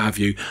walls and what have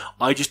you.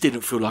 I just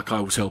didn't feel like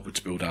I was helping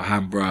to build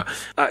Alhambra.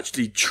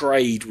 Actually,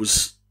 trade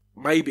was...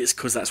 Maybe it's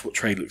because that's what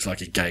trade looks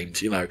like in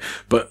games,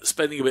 But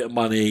spending a bit of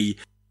money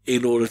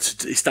in order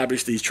to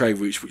establish these trade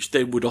routes, which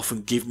then would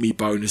often give me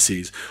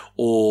bonuses,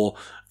 or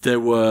there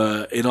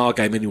were, in our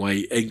game anyway,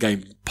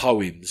 in-game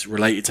poems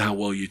related to how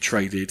well you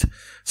traded.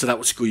 So that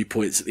would score you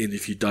points at the end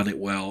if you'd done it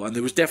well. And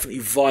there was definitely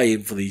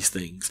vying for these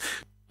things.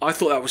 I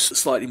thought that was a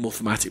slightly more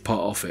thematic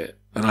part of it.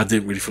 And I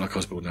didn't really feel like I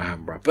was building a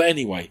Alhambra. But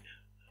anyway,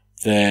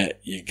 there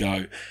you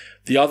go.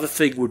 The other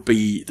thing would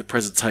be the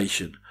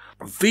presentation.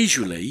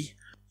 Visually,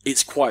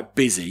 it's quite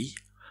busy.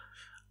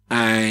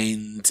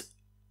 And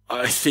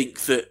I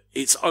think that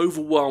it's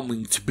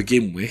overwhelming to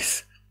begin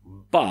with.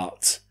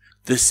 But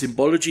the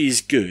symbology is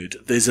good.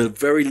 There's a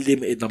very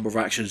limited number of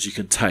actions you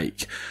can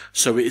take.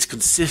 So it is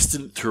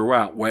consistent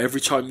throughout, where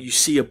every time you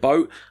see a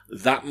boat,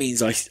 that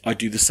means I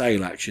do the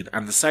sail action.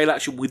 And the sail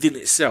action within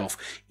itself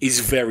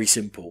is very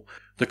simple.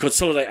 The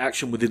consolidate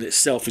action within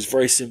itself is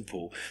very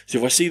simple. So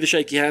if I see the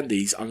shaky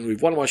handies, I'm going to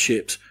move one of my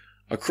ships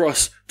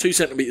across 2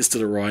 centimetres to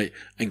the right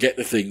and get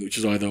the thing, which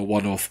is either a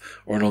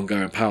one-off or an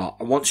ongoing power.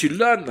 And once you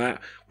learn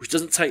that, which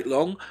doesn't take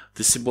long,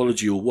 the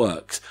symbology all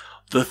works.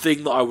 The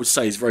thing that I would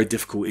say is very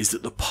difficult is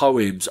that the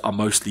poems are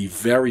mostly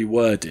very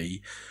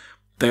wordy.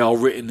 They are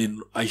written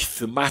in a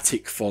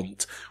thematic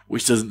font,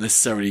 which doesn't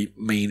necessarily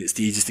mean it's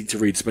the easiest thing to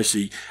read,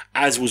 especially,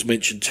 as was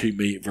mentioned to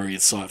me, very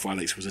insightful,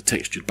 Alex, was a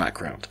textured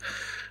background.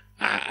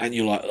 And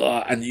you're like,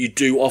 and you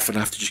do often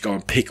have to just go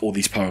and pick all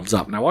these poems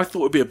up. Now, I thought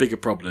it would be a bigger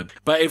problem,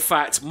 but in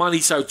fact,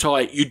 money's so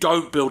tight, you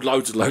don't build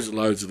loads and loads and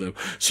loads of them.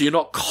 So you're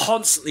not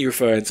constantly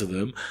referring to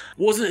them.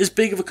 Wasn't as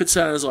big of a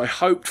concern as I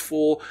hoped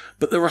for,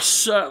 but there are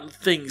certain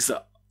things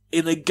that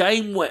in a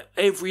game where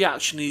every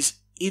action is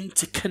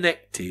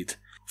interconnected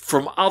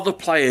from other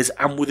players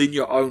and within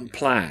your own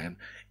plan,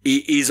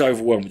 it is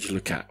overwhelming to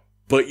look at.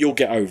 But you'll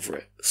get over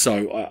it.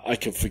 So I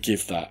can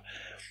forgive that.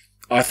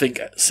 I think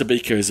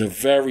Sabika is a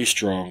very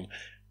strong,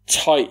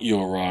 tight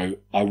Euro.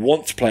 I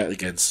want to play it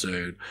again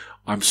soon.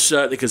 I'm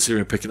certainly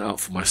considering picking it up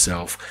for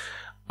myself.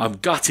 I'm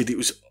gutted it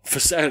was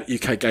for sale at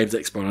UK Games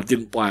Expo and I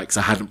didn't buy it because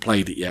I hadn't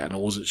played it yet and I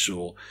wasn't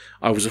sure.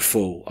 I was a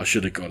fool. I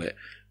should have got it.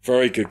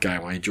 Very good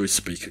game. I enjoyed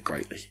Sabika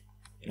greatly.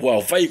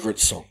 Well,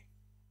 Vagrantsong.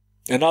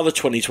 Another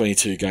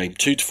 2022 game,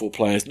 2 to 4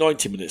 players,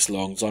 90 minutes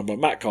long, designed by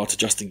Matt Carter,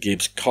 Justin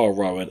Gibbs, Carl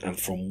Rowan, and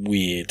from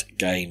Weird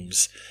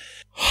Games.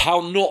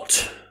 How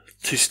not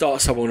to start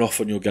someone off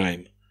on your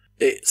game.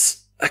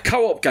 It's a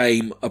co-op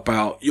game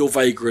about your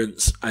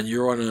vagrants and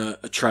you're on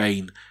a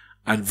train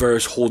and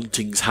various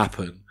hauntings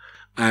happen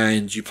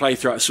and you play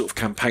throughout a sort of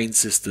campaign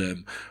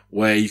system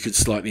where you can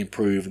slightly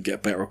improve and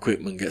get better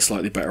equipment, get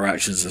slightly better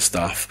actions and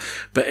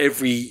stuff. But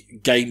every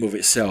game of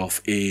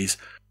itself is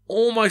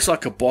almost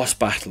like a boss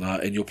battler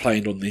and you're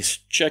playing on this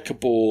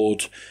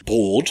checkerboard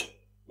board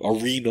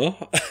arena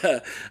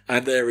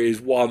and there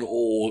is one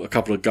or a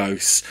couple of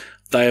ghosts.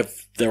 They have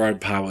their own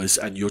powers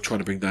and you're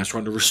trying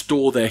to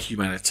restore their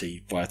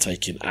humanity via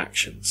taking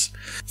actions.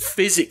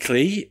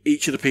 Physically,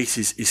 each of the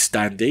pieces is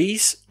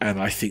standees and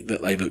I think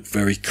that they look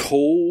very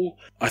cool.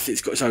 I think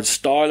it's got its own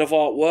style of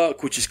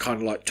artwork, which is kind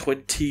of like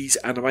 20s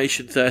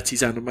animation,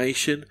 30s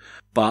animation,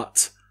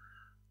 but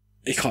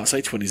you can't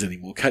say 20s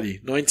anymore, can you?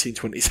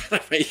 1920s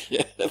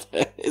animation.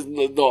 It's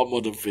not a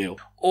modern feel.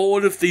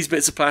 All of these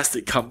bits of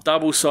plastic come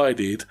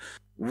double-sided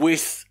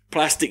with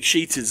plastic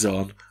sheetings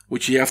on,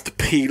 which you have to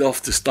peel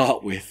off to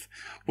start with,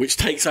 which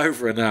takes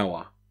over an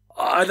hour.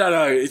 I don't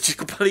know, it's just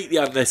completely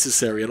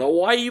unnecessary. And like,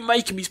 why are you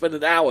making me spend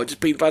an hour just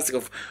peeling plastic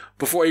off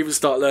before I even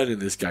start learning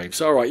this game?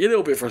 So alright, you're a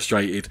little bit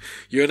frustrated.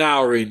 You're an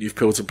hour in, you've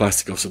peeled some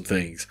plastic off some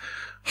things.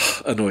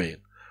 Annoying.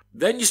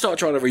 Then you start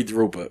trying to read the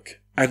rulebook,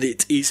 and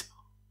it is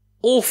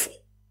awful.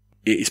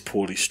 It is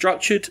poorly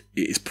structured,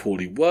 it is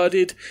poorly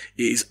worded,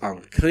 it is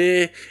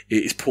unclear,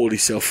 it is poorly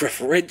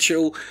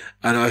self-referential,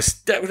 and I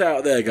stepped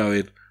out there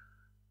going,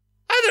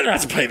 I don't know how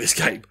to play this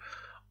game.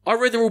 I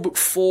read the rulebook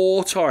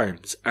 4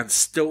 times and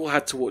still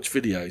had to watch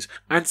videos,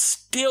 and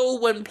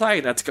still when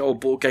playing had to go on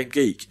Board Game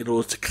Geek in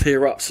order to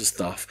clear up some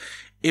stuff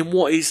in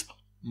what is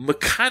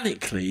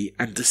mechanically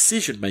and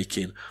decision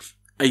making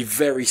a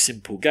very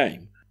simple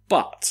game.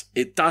 But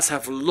it does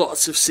have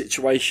lots of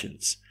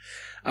situations.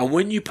 And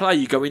when you play,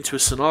 you go into a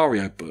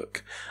scenario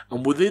book.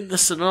 And within the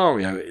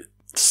scenario,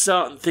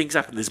 certain things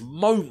happen. There's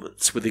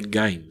moments within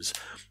games.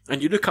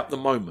 And you look up the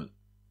moment.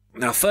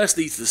 Now,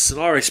 firstly, the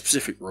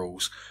scenario-specific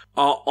rules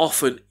are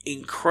often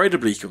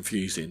incredibly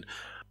confusing.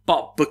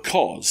 But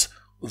because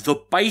the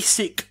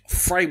basic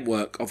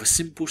framework of a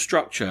simple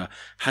structure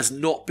has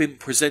not been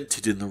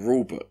presented in the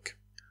rulebook.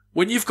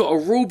 When you've got a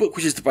rulebook,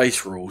 which is the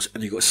base rules,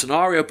 and you've got a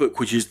scenario book,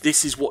 which is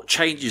this is what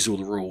changes all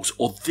the rules,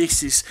 or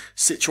this is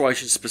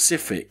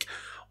situation-specific,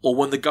 or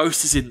when the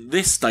ghost is in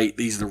this state,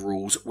 these are the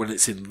rules. When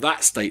it's in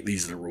that state,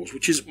 these are the rules,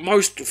 which is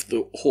most of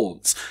the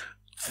haunts.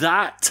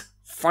 That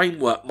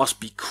framework must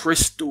be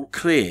crystal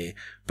clear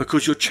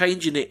because you're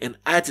changing it and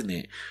adding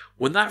it.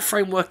 When that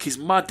framework is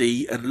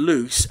muddy and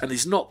loose and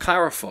is not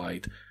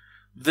clarified,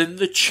 then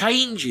the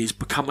changes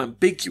become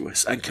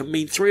ambiguous and can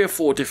mean 3 or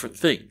 4 different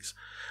things.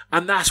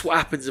 And that's what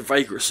happens in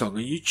Vagrantsong,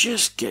 and you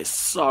just get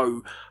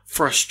so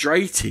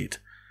frustrated.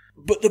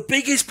 But the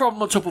biggest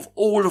problem on top of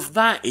all of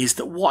that is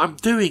that what I'm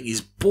doing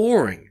is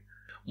boring.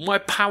 My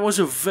powers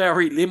are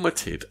very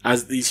limited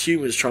as these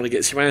humans trying to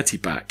get humanity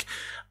back.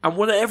 And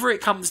whatever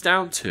it comes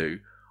down to,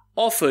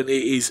 often it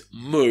is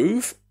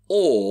move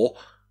or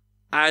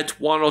add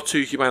 1 or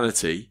 2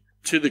 humanity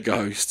to the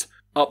ghost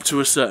up to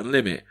a certain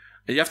limit.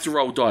 And you have to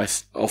roll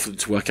dice often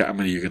to work out how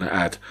many you're going to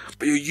add.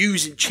 But you're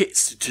using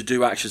chits to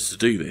do actions to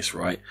do this,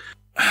 right?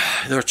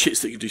 There are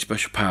chits that can do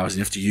special powers and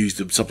you have to use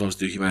them sometimes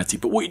to do humanity.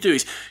 But what you do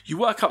is you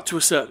work up to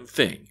a certain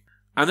thing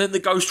And then the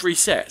ghost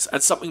resets,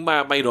 and something may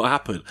or may not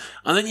happen.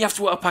 And then you have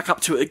to work back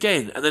up to it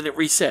again, and then it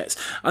resets.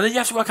 And then you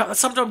have to work out,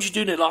 sometimes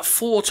you're doing it like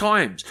 4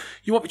 times.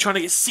 You might be trying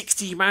to get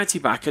 60 humanity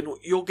back, and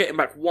you're getting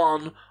back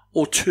 1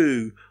 or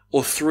 2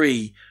 or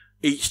 3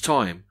 each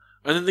time.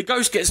 And then the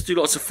ghost gets to do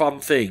lots of fun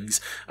things,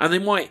 and they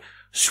might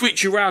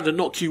switch you around and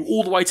knock you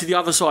all the way to the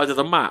other side of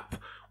the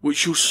map,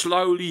 which you'll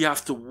slowly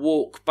have to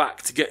walk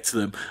back to get to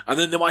them. And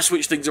then they might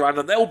switch things around,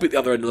 and they'll be at the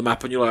other end of the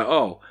map, and you're like,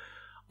 oh,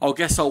 I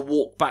guess I'll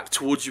walk back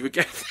towards you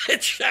again,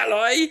 shall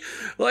I?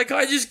 Like,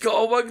 I just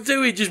got what I'm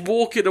doing, just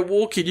walking and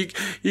walking.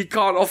 You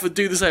can't often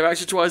do the same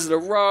action twice in a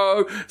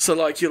row. So,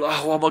 like, you're like,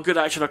 oh, well, my good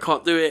action, I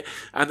can't do it.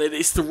 And then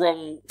it's the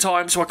wrong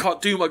time, so I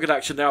can't do my good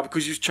action now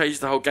because you've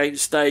changed the whole game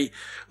state.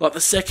 Like, the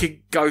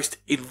second ghost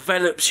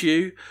envelops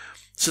you.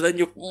 So then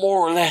you're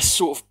more or less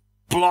sort of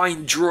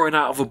blind drawing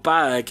out of a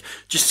bag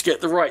just to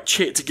get the right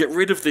chit to get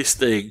rid of this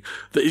thing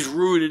that is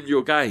ruining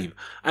your game.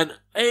 And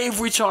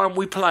every time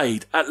we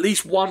played, at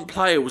least one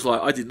player was like,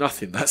 I did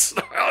nothing.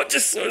 I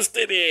just sort of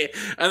stood here.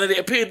 And then it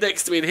appeared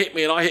next to me and hit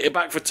me, and I hit it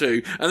back for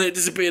 2. And then it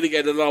disappeared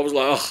again, and I was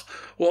like, oh,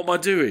 what am I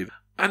doing?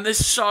 And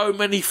there's so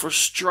many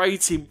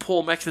frustrating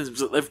poor mechanisms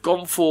that they've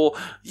gone for.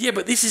 Yeah,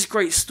 but this is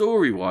great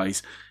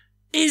story-wise.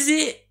 Is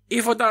it?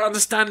 If I don't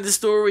understand the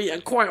story,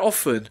 and quite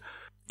often,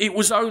 it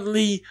was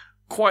only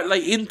quite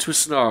late into a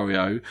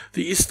scenario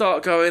that you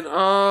start going,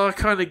 I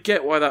kind of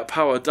get why that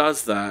power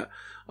does that.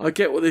 I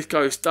get what this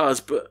ghost does,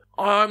 but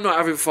I'm not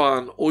having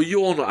fun, or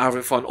you're not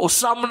having fun, or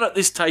someone at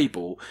this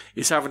table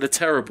is having a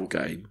terrible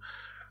game.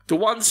 The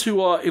ones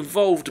who are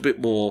involved a bit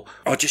more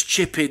are just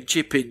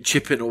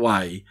chipping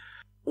away,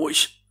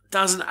 which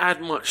doesn't add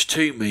much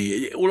to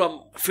me. All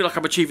I feel like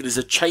I'm achieving is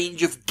a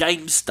change of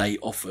game state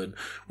often,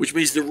 which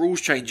means the rules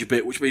change a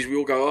bit, which means we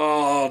all go,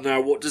 oh, now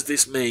what does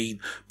this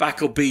mean?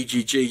 Back on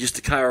BGG, just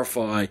to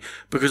clarify,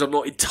 because I'm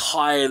not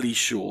entirely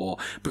sure,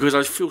 because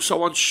I feel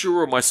so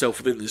unsure of myself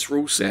within this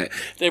rule set,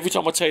 that every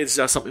time I tell you this is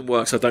how something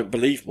works, I don't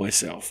believe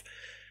myself.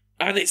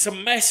 And it's a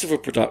mess of a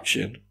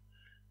production.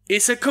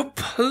 It's a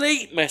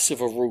complete mess of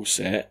a rule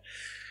set.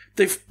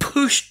 They've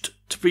pushed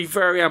to be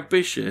very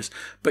ambitious,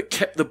 but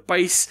kept the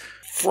base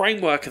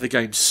framework of the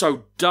game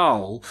so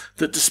dull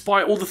that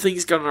despite all the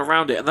things going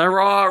around it, and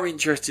there are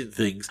interesting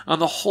things,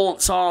 and the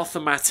haunts are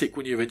thematic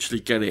when you eventually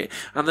get it,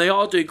 and they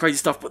are doing crazy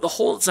stuff, but the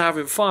haunts are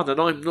having fun, and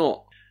I'm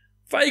not.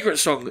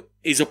 Vagrantsong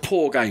is a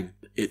poor game.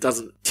 It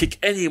doesn't tick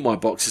any of my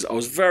boxes. I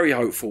was very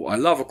hopeful. I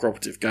love a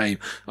cooperative game.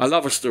 I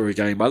love a story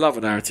game. I love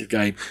a narrative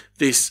game.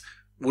 This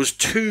was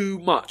too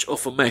much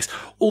of a mess.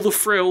 All the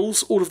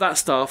frills, all of that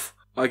stuff,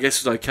 I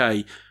guess was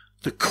okay.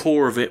 The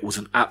core of it was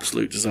an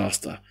absolute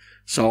disaster.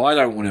 So I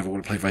don't ever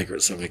want to play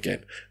Vagrantsong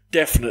again.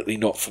 Definitely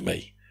not for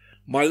me.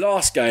 My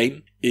last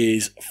game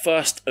is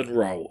First and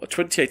Roll, a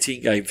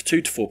 2018 game for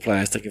 2 to 4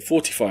 players taking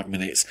 45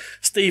 minutes.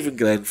 Stephen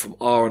Glenn from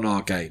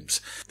R&R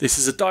Games. This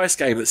is a dice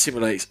game that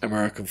simulates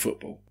American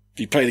football.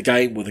 You play the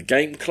game with a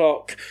game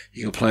clock.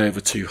 You can play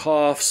over 2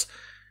 halves.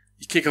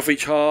 You kick off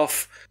each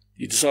half.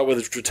 You decide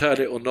whether to return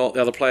it or not.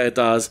 The other player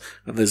does,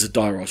 and there's a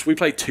die roll. So we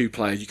play 2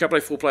 players. You can play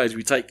 4 players.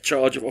 We take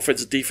charge of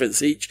offense and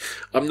defense each.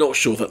 I'm not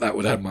sure that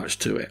would add much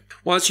to it.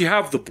 Once you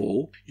have the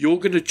ball, you're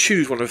going to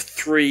choose one of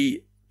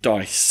 3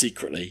 dice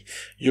secretly.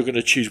 You're going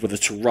to choose whether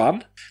to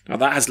run. Now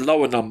that has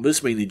lower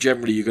numbers, meaning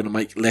generally you're going to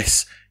make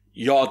less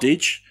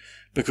yardage.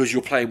 Because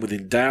you're playing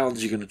within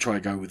downs, you're going to try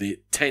and go with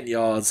it 10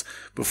 yards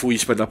before you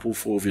spend up all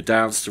 4 of your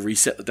downs to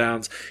reset the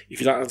downs.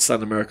 If you don't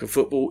understand American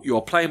football, you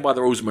are playing by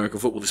the rules of American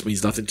football. This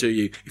means nothing to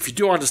you. If you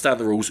do understand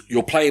the rules,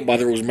 you're playing by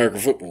the rules of American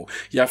football.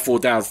 You have 4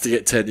 downs to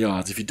get 10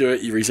 yards. If you do it,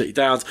 you reset your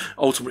downs.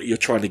 Ultimately, you're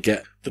trying to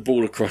get the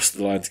ball across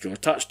the line to go a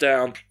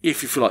touchdown.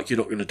 If you feel like you're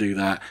not going to do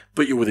that,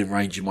 but you're within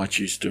range, you might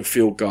choose to do a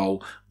field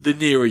goal. The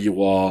nearer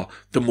you are,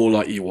 the more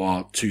likely you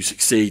are to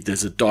succeed.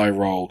 There's a die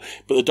roll,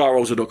 but the die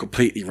rolls are not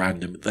completely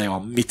random. They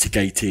are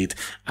mitigated,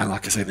 and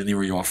like I say, the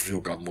nearer you are for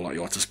field goal, the more likely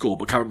you are to score.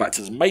 But coming back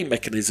to the main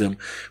mechanism,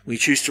 when you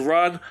choose to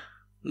run,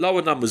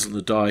 lower numbers on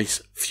the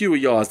dice, fewer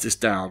yards this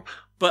down,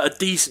 but a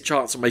decent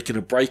chance of making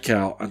a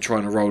breakout and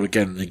trying to roll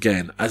again and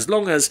again. As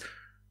long as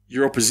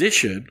your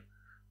opposition,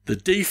 the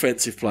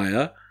defensive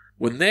player,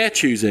 when they're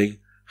choosing,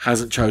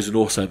 hasn't chosen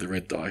also the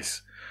red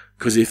dice.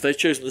 Because if they've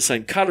chosen the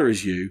same colour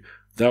as you,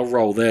 they'll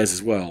roll theirs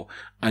as well.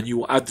 And you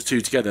will add the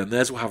 2 together, and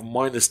theirs will have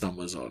minus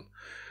numbers on.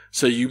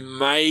 So you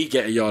may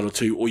get a yard or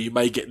 2, or you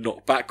may get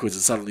knocked backwards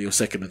and suddenly you're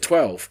 2nd and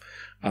 12.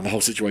 And the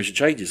whole situation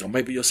changes. Or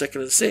maybe you're 2nd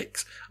and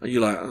 6. And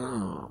you're like,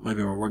 oh,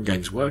 maybe my run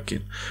game's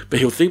working. But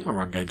he'll think my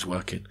run game's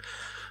working.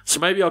 So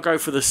maybe I'll go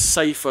for the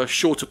safer,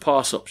 shorter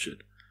pass option.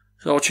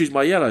 So I'll choose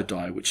my yellow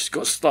die, which has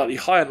got slightly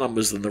higher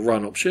numbers than the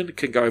run option. It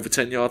can go over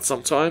 10 yards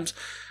sometimes.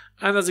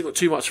 And hasn't got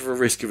too much of a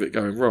risk of it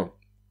going wrong.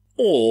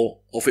 Or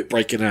of it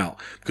breaking out.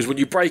 Because when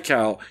you break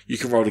out, you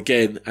can roll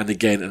again and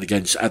again and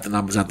again. Just add the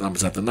numbers, add the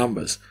numbers, add the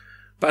numbers.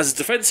 But as a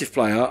defensive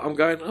player, I'm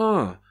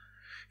going,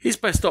 his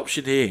best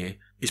option here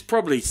is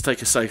probably to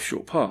take a safe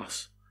short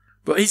pass.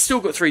 But he's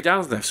still got 3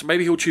 downs left, so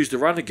maybe he'll choose to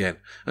run again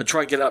and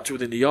try and get up to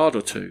within a yard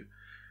or 2.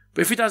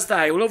 But if he does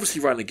that, he will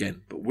obviously run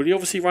again. But will he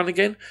obviously run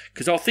again?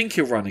 Because I'll think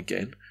he'll run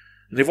again.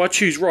 And if I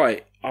choose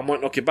right, I might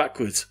knock him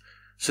backwards.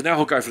 So now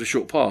he'll go for the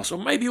short pass. Or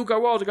maybe he'll go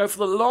wild and go for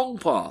the long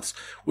pass,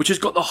 which has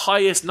got the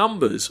highest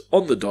numbers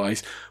on the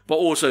dice, but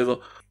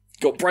also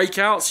got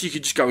breakouts. You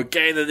can just go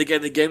again and again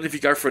and again if you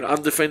go for an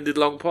undefended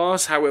long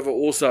pass. However,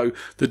 also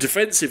the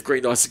defensive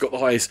green dice has got the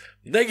highest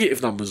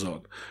negative numbers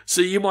on.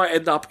 So you might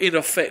end up, in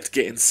effect,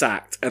 getting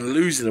sacked and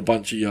losing a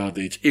bunch of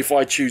yardage if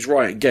I choose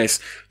right and guess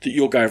that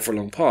you're going for a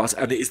long pass.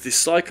 And it is this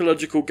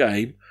psychological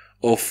game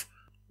of,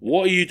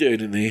 what are you doing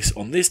in this,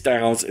 on this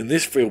downs, in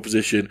this field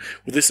position,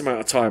 with this amount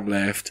of time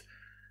left?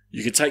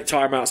 You can take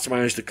timeouts to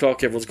manage the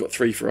clock. Everyone's got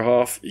 3 for a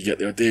half. You get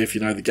the idea if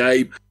you know the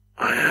game.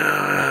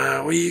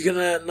 Are you going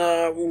to...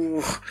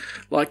 No.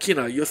 Like, you're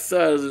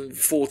 3rd and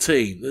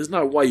 14. There's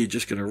no way you're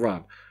just going to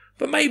run.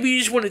 But maybe you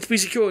just want it to be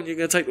secure and you're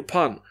going to take the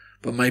punt.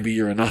 But maybe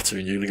you're a nutter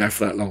and you're going to go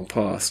for that long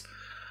pass.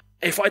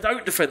 If I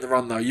don't defend the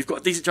run, though, you've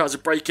got a decent chance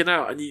of breaking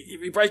out. And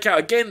if you break out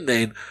again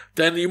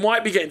then you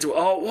might be getting to...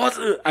 Oh, what?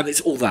 And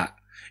it's all that.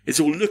 It's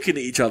all looking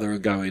at each other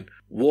and going,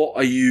 what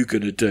are you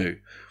going to do?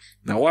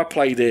 Now, I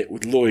played it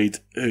with Lloyd,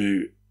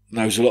 who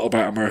knows a lot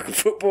about American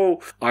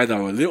football. I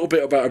know a little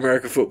bit about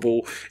American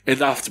football,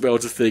 enough to be able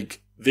to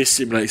think this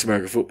simulates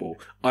American football.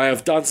 I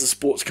have done some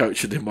sports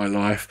coaching in my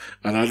life,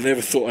 and I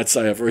never thought I'd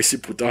say a very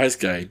simple dice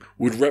game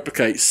would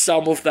replicate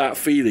some of that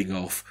feeling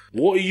of,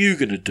 what are you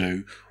going to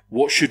do?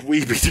 What should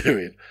we be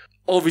doing?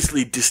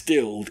 Obviously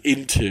distilled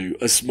into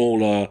a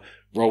smaller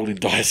rolling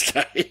dice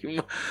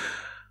game.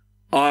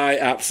 I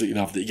absolutely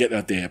loved it. You get the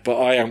idea. But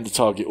I am the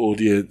target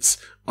audience.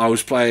 I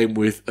was playing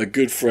with a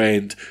good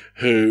friend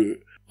who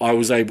I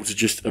was able to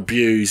just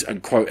abuse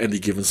and quote Any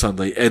Given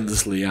Sunday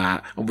endlessly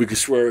at, and we could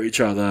swear at each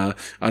other,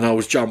 and I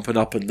was jumping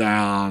up and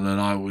down,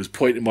 and I was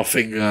pointing my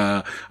finger,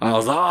 and I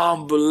was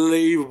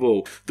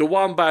unbelievable. The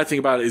one bad thing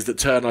about it is that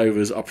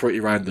turnovers are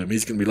pretty random.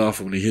 He's going to be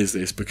laughing when he hears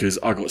this, because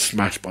I got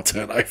smashed by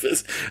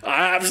turnovers.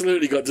 I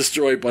absolutely got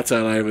destroyed by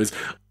turnovers.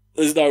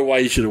 There's no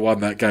way he should have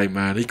won that game,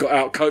 man. He got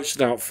out-coached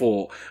and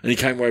out-fought, and he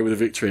came away with a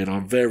victory, and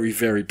I'm very,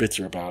 very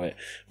bitter about it.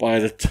 But I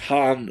had a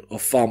ton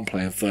of fun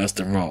playing First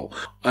and Roll.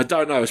 I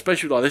don't know,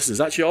 especially with our listeners.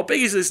 Actually, our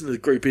biggest listener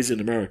group is in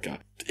America.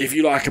 If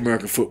you like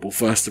American football,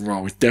 First and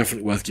Roll is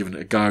definitely worth giving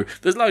it a go.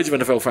 There's loads of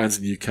NFL fans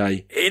in the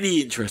UK. Any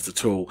interest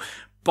at all.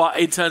 But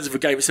in terms of the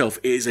game itself,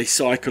 it is a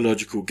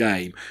psychological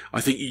game. I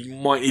think you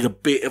might need a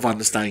bit of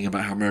understanding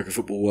about how American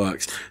football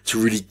works to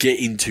really get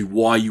into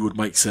why you would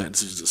make certain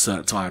decisions at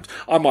certain times.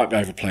 I might be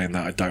overplaying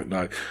that, I don't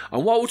know.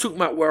 And while we're talking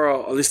about where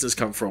our listeners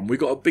come from, we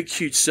got a big,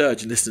 huge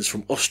surge in listeners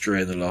from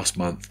Austria in the last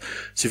month.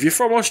 So if you're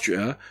from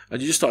Austria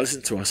and you just start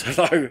listening to us,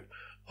 hello.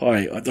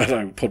 Hi, I don't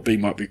know, Podbean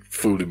might be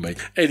fooling me.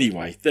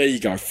 Anyway, there you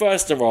go.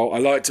 First and Roll, I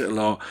liked it a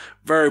lot.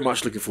 Very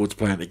much looking forward to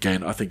playing it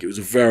again. I think it was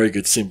a very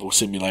good, simple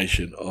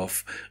simulation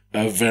of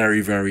a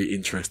very, very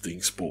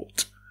interesting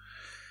sport.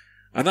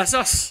 And that's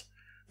us.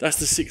 That's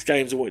the 6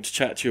 games I wanted to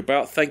chat to you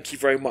about. Thank you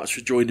very much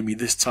for joining me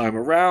this time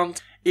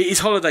around. It is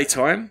holiday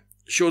time.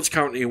 Sean's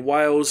currently in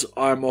Wales.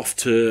 I'm off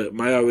to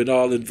Mayo in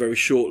Ireland very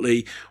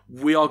shortly.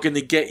 We are going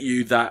to get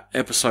you that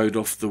episode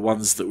of the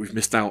ones that we've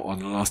missed out on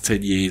in the last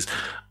 10 years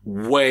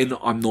when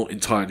I'm not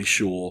entirely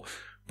sure.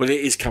 But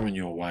it is coming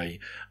your way.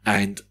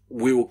 And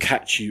we will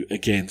catch you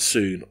again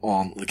soon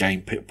on the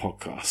Game Pit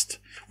podcast.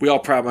 We are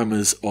proud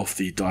members of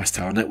the Dice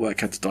Tower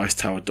Network. Head to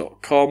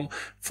dicetower.com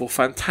for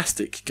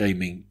fantastic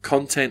gaming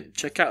content.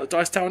 Check out the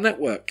Dice Tower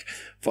Network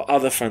for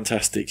other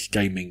fantastic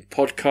gaming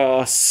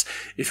podcasts.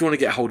 If you want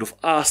to get hold of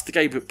us, the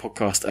Game Pit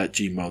podcast at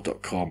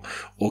gmail.com,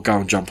 or go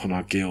and jump on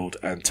our guild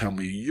and tell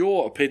me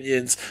your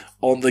opinions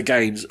on the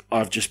games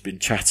I've just been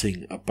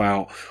chatting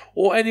about,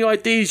 or any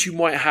ideas you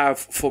might have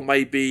for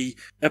maybe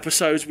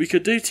episodes we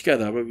could do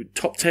together. Maybe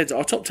top 10s.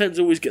 Our top 10s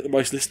always get the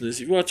most listeners.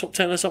 If you want a top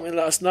 10 or something,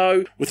 let us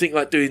know. We're thinking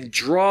like doing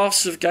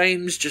drafts of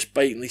games, just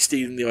blatantly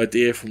stealing the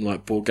idea from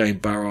like Board Game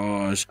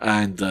Barrage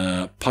and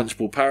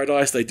Punchball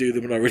Paradise. They do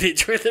them and I really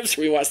enjoy them,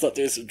 so we might start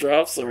doing some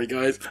drafts. Sorry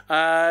guys.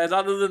 And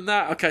other than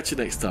that, I'll catch you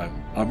next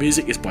time. Our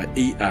music is by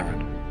E.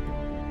 Aaron.